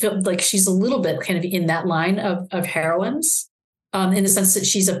kind of felt like she's a little bit kind of in that line of heroines, in the sense that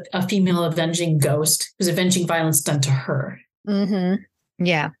she's a female avenging ghost who's avenging violence done to her. Mm-hmm.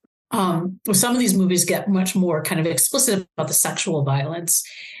 Yeah. Some of these movies get much more kind of explicit about the sexual violence,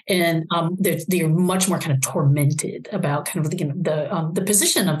 and they're much more kind of tormented about kind of the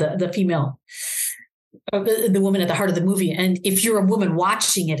position of the female, the woman at the heart of the movie. And if you're a woman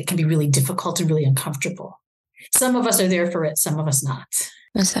watching it, it can be really difficult and really uncomfortable. Some of us are there for it, some of us not.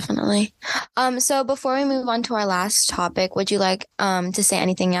 Most definitely. So before we move on to our last topic, would you like to say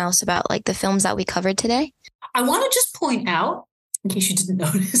anything else about like the films that we covered today? I want to just point out, in case you didn't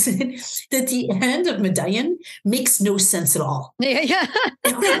notice it, that the end of Madayen makes no sense at all. Yeah.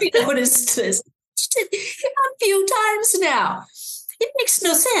 I noticed this a few times now. It makes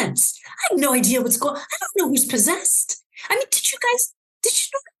no sense. I have no idea what's going on. I don't know who's possessed. I mean, did you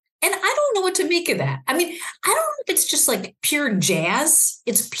know? And I don't know what to make of that. I mean, I don't know if it's just like pure jazz.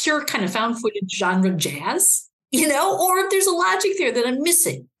 It's pure kind of found footage genre jazz, or if there's a logic there that I'm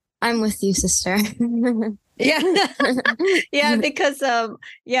missing. I'm with you, sister. Yeah. Yeah, because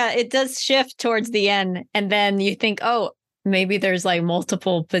it does shift towards the end. And then you think, oh, maybe there's like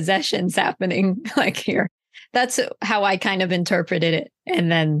multiple possessions happening like here. That's how I kind of interpreted it.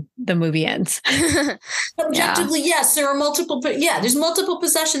 And then the movie ends. Objectively, yes, there are multiple. There's multiple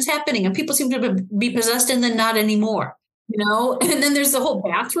possessions happening, and people seem to be possessed and then not anymore, And then there's the whole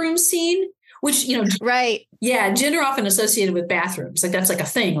bathroom scene, which, right. Yeah, jinn are often associated with bathrooms. Like that's like a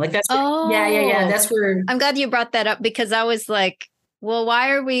thing. Like that's yeah. That's where. I'm glad you brought that up, because I was like, well,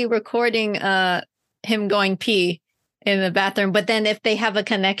 why are we recording him going pee in the bathroom? But then if they have a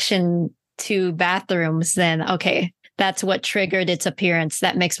connection to bathrooms, then okay, that's what triggered its appearance.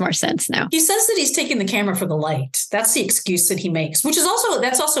 That makes more sense now. He says that he's taking the camera for the light. That's the excuse that he makes, which is also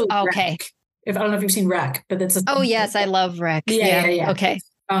okay. Wreck. I don't know if you've seen Wreck, but that's yes, I love Wreck. Yeah. Okay.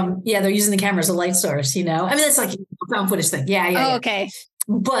 They're using the camera as a light source. I mean, that's like a found footage thing. Yeah. Okay.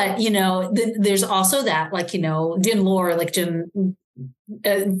 But there's also that, like jinn lore, like jinn.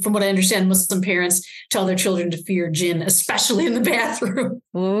 From what I understand, Muslim parents tell their children to fear jinn, especially in the bathroom.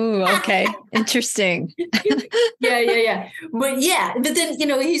 Ooh, okay. Interesting. Yeah. But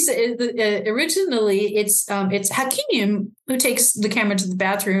then, he's originally it's Hakim who takes the camera to the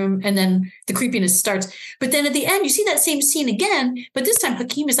bathroom, and then the creepiness starts. But then at the end, you see that same scene again, but this time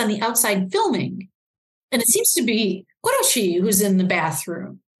Hakim is on the outside filming. And it seems to be Kuroshi who's in the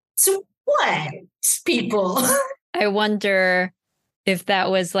bathroom. So what, people? I wonder if that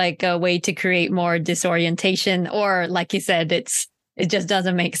was like a way to create more disorientation, or like you said, it just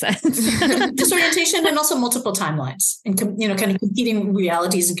doesn't make sense. Disorientation, and also multiple timelines, and kind of competing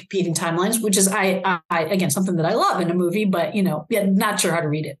realities and competing timelines, which is I again something that I love in a movie, but not sure how to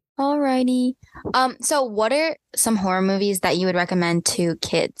read it. Alrighty. So what are some horror movies that you would recommend to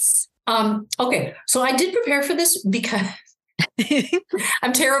kids? Okay, so I did prepare for this because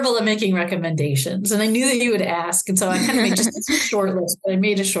I'm terrible at making recommendations, and I knew that you would ask, and so I kind of made just a short list. But I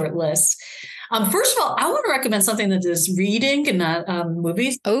made a short list. First of all, I want to recommend something that is reading and not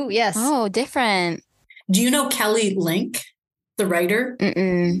movies. Oh, yes. Oh, different. Do you know Kelly Link, the writer?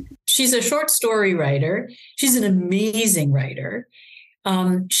 Mm-mm. She's a short story writer. She's an amazing writer.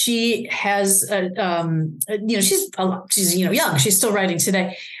 She has, she's young. She's still writing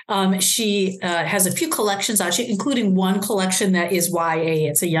today. She has a few collections out, including one collection that is YA.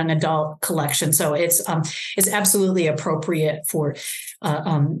 It's a young adult collection, so it's absolutely appropriate for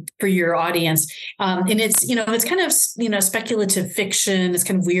your audience. And it's kind of speculative fiction. It's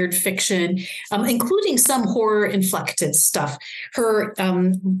kind of weird fiction, including some horror inflected stuff. Her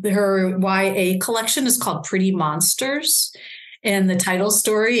YA collection is called Pretty Monsters. And the title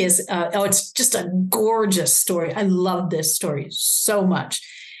story is, it's just a gorgeous story. I love this story so much.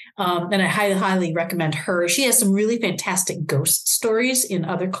 And I highly, highly recommend her. She has some really fantastic ghost stories in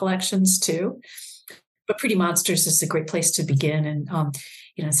other collections too. But Pretty Monsters is a great place to begin and,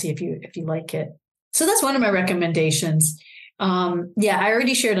 see if you like it. So that's one of my recommendations. I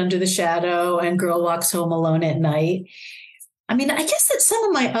already shared Under the Shadow and Girl Walks Home Alone at Night. I mean, I guess that some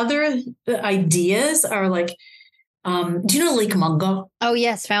of my other ideas are like, do you know Lake Mungo? Oh,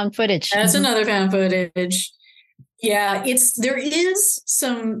 yes. Found footage. That's another found footage. Yeah, there is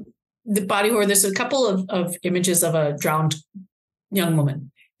the body horror. There's a couple of images of a drowned young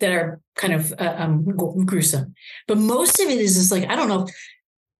woman that are kind of gruesome. But most of it is just like, I don't know.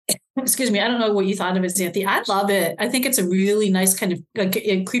 Excuse me. I don't know what you thought of it, Xanthi. I love it. I think it's a really nice kind of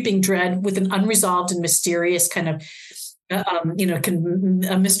a creeping dread with an unresolved and mysterious kind of,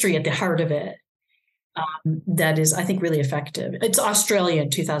 a mystery at the heart of it. That is, I think, really effective. It's Australia in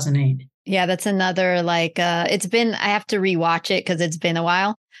 2008. Yeah, that's another it's been, I have to rewatch it because it's been a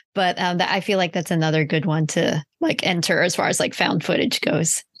while, but I feel like that's another good one to enter as far as found footage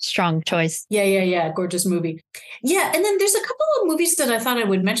goes. Strong choice. Yeah. Gorgeous movie. Yeah. And then there's a couple of movies that I thought I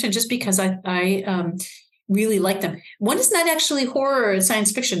would mention just because I really like them. One is not actually horror, it's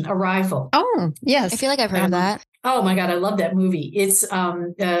science fiction, Arrival. Oh, yes. I feel like I've heard of that. Oh my God, I love that movie. It's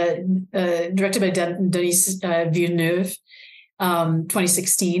directed by Denis Villeneuve,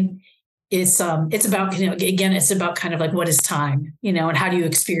 2016. It's about, again, it's about kind of what is time, and how do you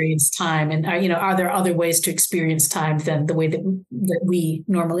experience time? And, are there other ways to experience time than the way that we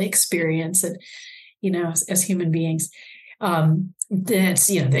normally experience it, as human beings? That's,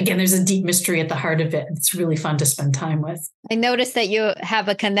 again, there's a deep mystery at the heart of it. It's really fun to spend time with. I noticed that you have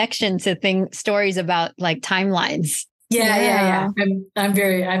a connection to stories about timelines. Yeah.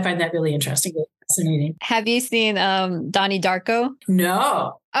 I find that really interesting. Fascinating. Have you seen Donnie Darko?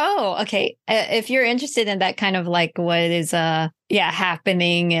 No. Oh, okay. If you're interested in that kind of what is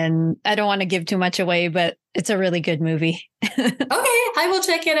happening, and I don't want to give too much away, but it's a really good movie. Okay, I will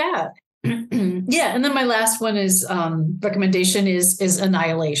check it out. Yeah, and then my last one is recommendation is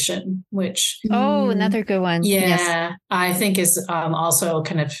Annihilation, which another good one. Yeah, yes. I think is also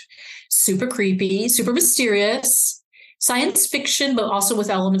kind of super creepy, super mysterious, science fiction, but also with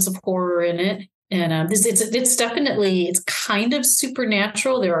elements of horror in it. And it's definitely, it's kind of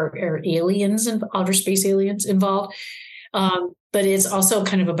supernatural. There are aliens and outer space aliens involved, but it's also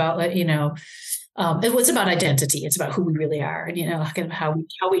kind of about it was about identity. It's about who we really are, and kind of how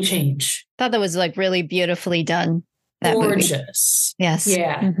we change. I thought that was really beautifully done. Gorgeous. Movie. Yes.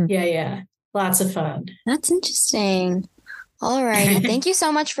 Yeah. Mm-hmm. Yeah. Lots of fun. That's interesting. All right. Well, thank you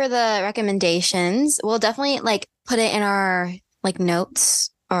so much for the recommendations. We'll definitely put it in our notes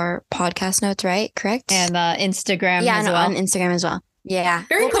or podcast notes, right? Correct? And Instagram as well. On Instagram as well. Yeah.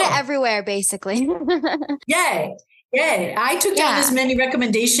 Very cool. Put it everywhere, basically. Yay. I took down as many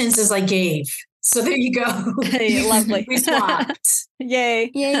recommendations as I gave. So there you go. Hey, lovely. We swapped.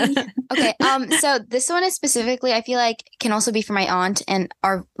 Yay. Okay. So this one is specifically, I feel like can also be for my aunt and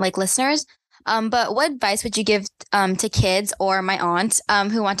our listeners. But what advice would you give to kids or my aunt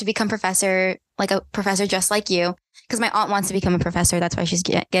who want to become professor, a professor just like you? Because my aunt wants to become a professor. That's why she's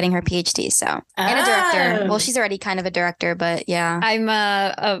getting her PhD. So, and a director. Well, she's already kind of a director, but yeah. I'm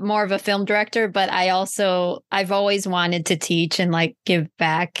more of a film director, but I've always wanted to teach and give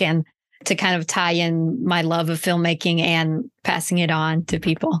back and to kind of tie in my love of filmmaking and passing it on to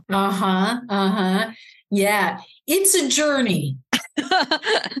people. Yeah. It's a journey.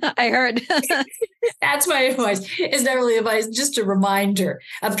 I heard. That's my advice. It's not really advice, just a reminder,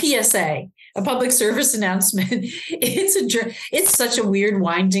 a PSA, a public service announcement. It's such a weird,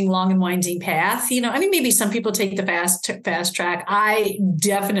 long and winding path. Maybe some people take the fast track. I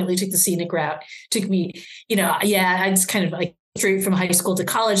definitely took the scenic route. Took me, I just kind of straight from high school to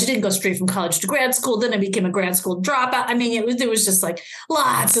college. I didn't go straight from college to grad school. Then I became a grad school dropout. There was just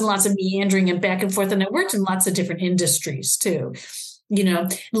lots and lots of meandering and back and forth. And I worked in lots of different industries too.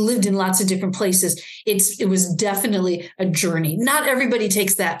 Lived in lots of different places. It was definitely a journey. Not everybody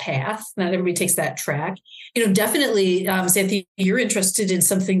takes that path. Not everybody takes that track. Definitely, Xanthi, you're interested in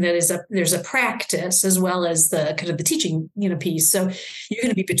something that there's a practice as well as the kind of the teaching, piece. So you're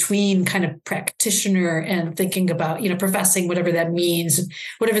going to be between kind of practitioner and thinking about, professing, whatever that means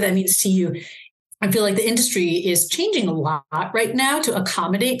to you. I feel like the industry is changing a lot right now to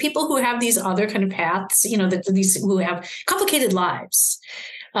accommodate people who have these other kind of paths, these who have complicated lives,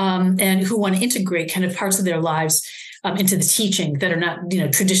 and who want to integrate kind of parts of their lives into the teaching that are not,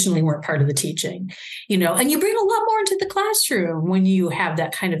 traditionally weren't part of the teaching, and you bring a lot more into the classroom when you have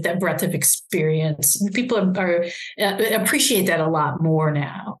that kind of that breadth of experience. People are appreciate that a lot more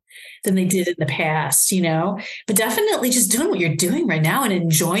now than they did in the past, but definitely just doing what you're doing right now and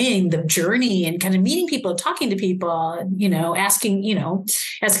enjoying the journey and kind of meeting people, talking to people,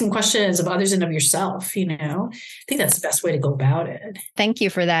 asking questions of others and of yourself, I think that's the best way to go about it. Thank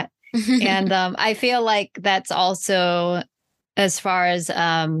you for that. And I feel like that's also as far as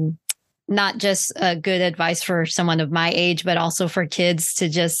not just good advice for someone of my age, but also for kids to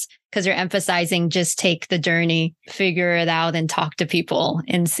just, because you're emphasizing just take the journey, figure it out and talk to people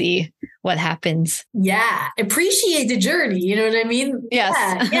and see what happens. Yeah. Appreciate the journey. You know what I mean?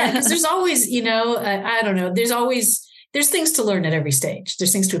 Yes. Yeah. Because there's always, I don't know, there's always there's things to learn at every stage.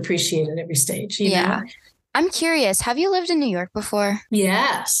 There's things to appreciate at every stage. You know? I'm curious. Have you lived in New York before?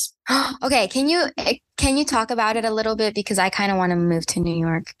 Yes. Okay. Can you talk about it a little bit? Because I kind of want to move to New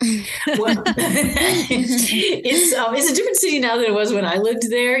York. Well, it's a different city now than it was when I lived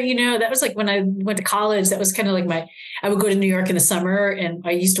there. You know, that was like when I went to college. That was kind of like I would go to New York in the summer, and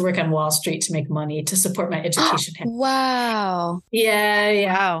I used to work on Wall Street to make money to support my education. Wow.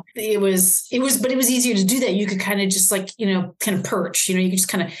 Yeah. Wow. It was, but it was easier to do that. You could kind of just like, kind of perch, you could just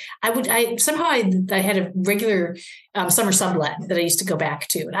kind of, I had a regular summer sublet that I used to go back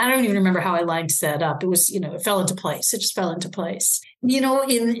to. And I don't even remember how I lined that up. It was, it fell into place. It just fell into place. In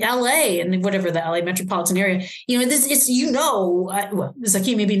LA and whatever the LA metropolitan area, it's, it's like,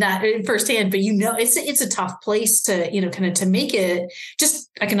 maybe not firsthand, but it's a tough place to, kind of to make it just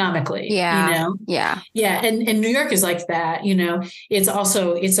economically, Yeah. Yeah. And New York is like that, it's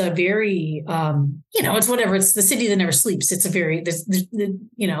also, it's a very, it's whatever, it's the city that never sleeps. It's a very,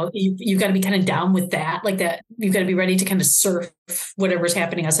 you've got to be kind of down with that, like that. You've got to be ready to kind of surf whatever's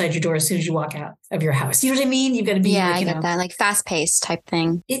happening outside your door as soon as you walk out of your house. You know what I mean? You've got to be, I get that, like fast paced type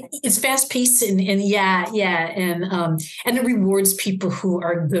thing. It's fast paced and it rewards people who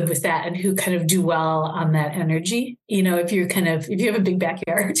are good with that and who kind of do well on that energy. If you have a big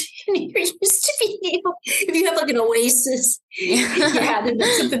backyard and you're used to being able, if you have like an oasis, then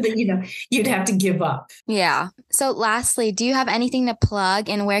that's something that, you'd have to give up. Yeah. So lastly, do you have anything to plug,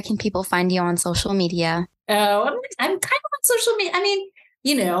 and where can people find you on social media? Oh, I'm kind of on social media. I mean,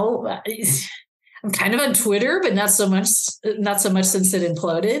 I'm kind of on Twitter, but not so much since it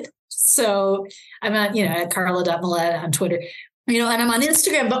imploded. So I'm at KARLA.MALLETTE on Twitter. And I'm on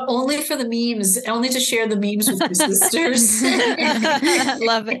Instagram, but only for the memes, only to share the memes with my sisters.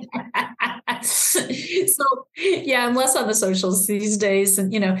 Love it. So I'm less on the socials these days.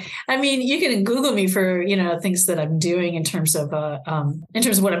 And, you can Google me for, things that I'm doing in terms of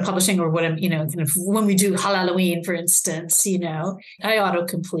what I'm publishing or what I'm, kind of when we do Halloween, for instance, I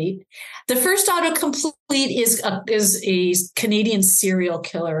autocomplete. The first autocomplete is a Canadian serial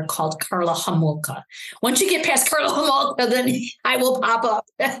killer called KARLA Homolka. Once you get past KARLA Homolka, then I will pop up.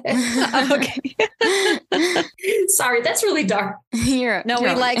 Okay. Sorry, that's really dark. We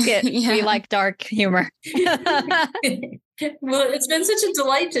like it. Yeah. We like dark humor. Well, it's been such a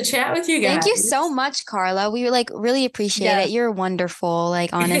delight to chat with you guys. Thank you so much, KARLA. We really appreciate it. You're wonderful.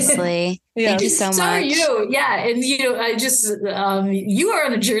 honestly. Thank you so much. So are you. Yeah. And I just, you are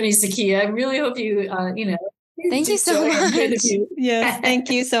on a journey, Zakiya. I really hope you, Thank you so much. Yes.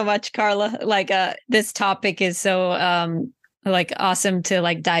 Thank you so much, KARLA. This topic is so, awesome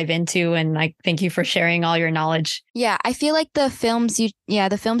to dive into, and thank you for sharing all your knowledge. Yeah, I feel like the films you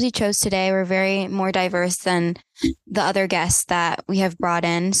chose today were very more diverse than the other guests that we have brought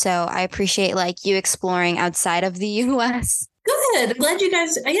in. So I appreciate you exploring outside of the US. Good. I'm glad you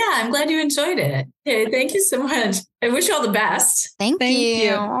guys, I'm glad you enjoyed it. Okay, thank you so much. I wish you all the best. Thank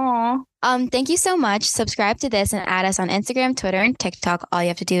you. Aww. Thank you so much. Subscribe to this and add us on Instagram, Twitter, and TikTok. All you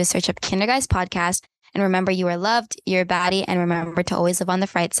have to do is search up Kindergeist Podcast. And remember, you are loved, you're a baddie, and remember to always live on the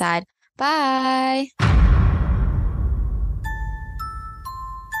fright side. Bye.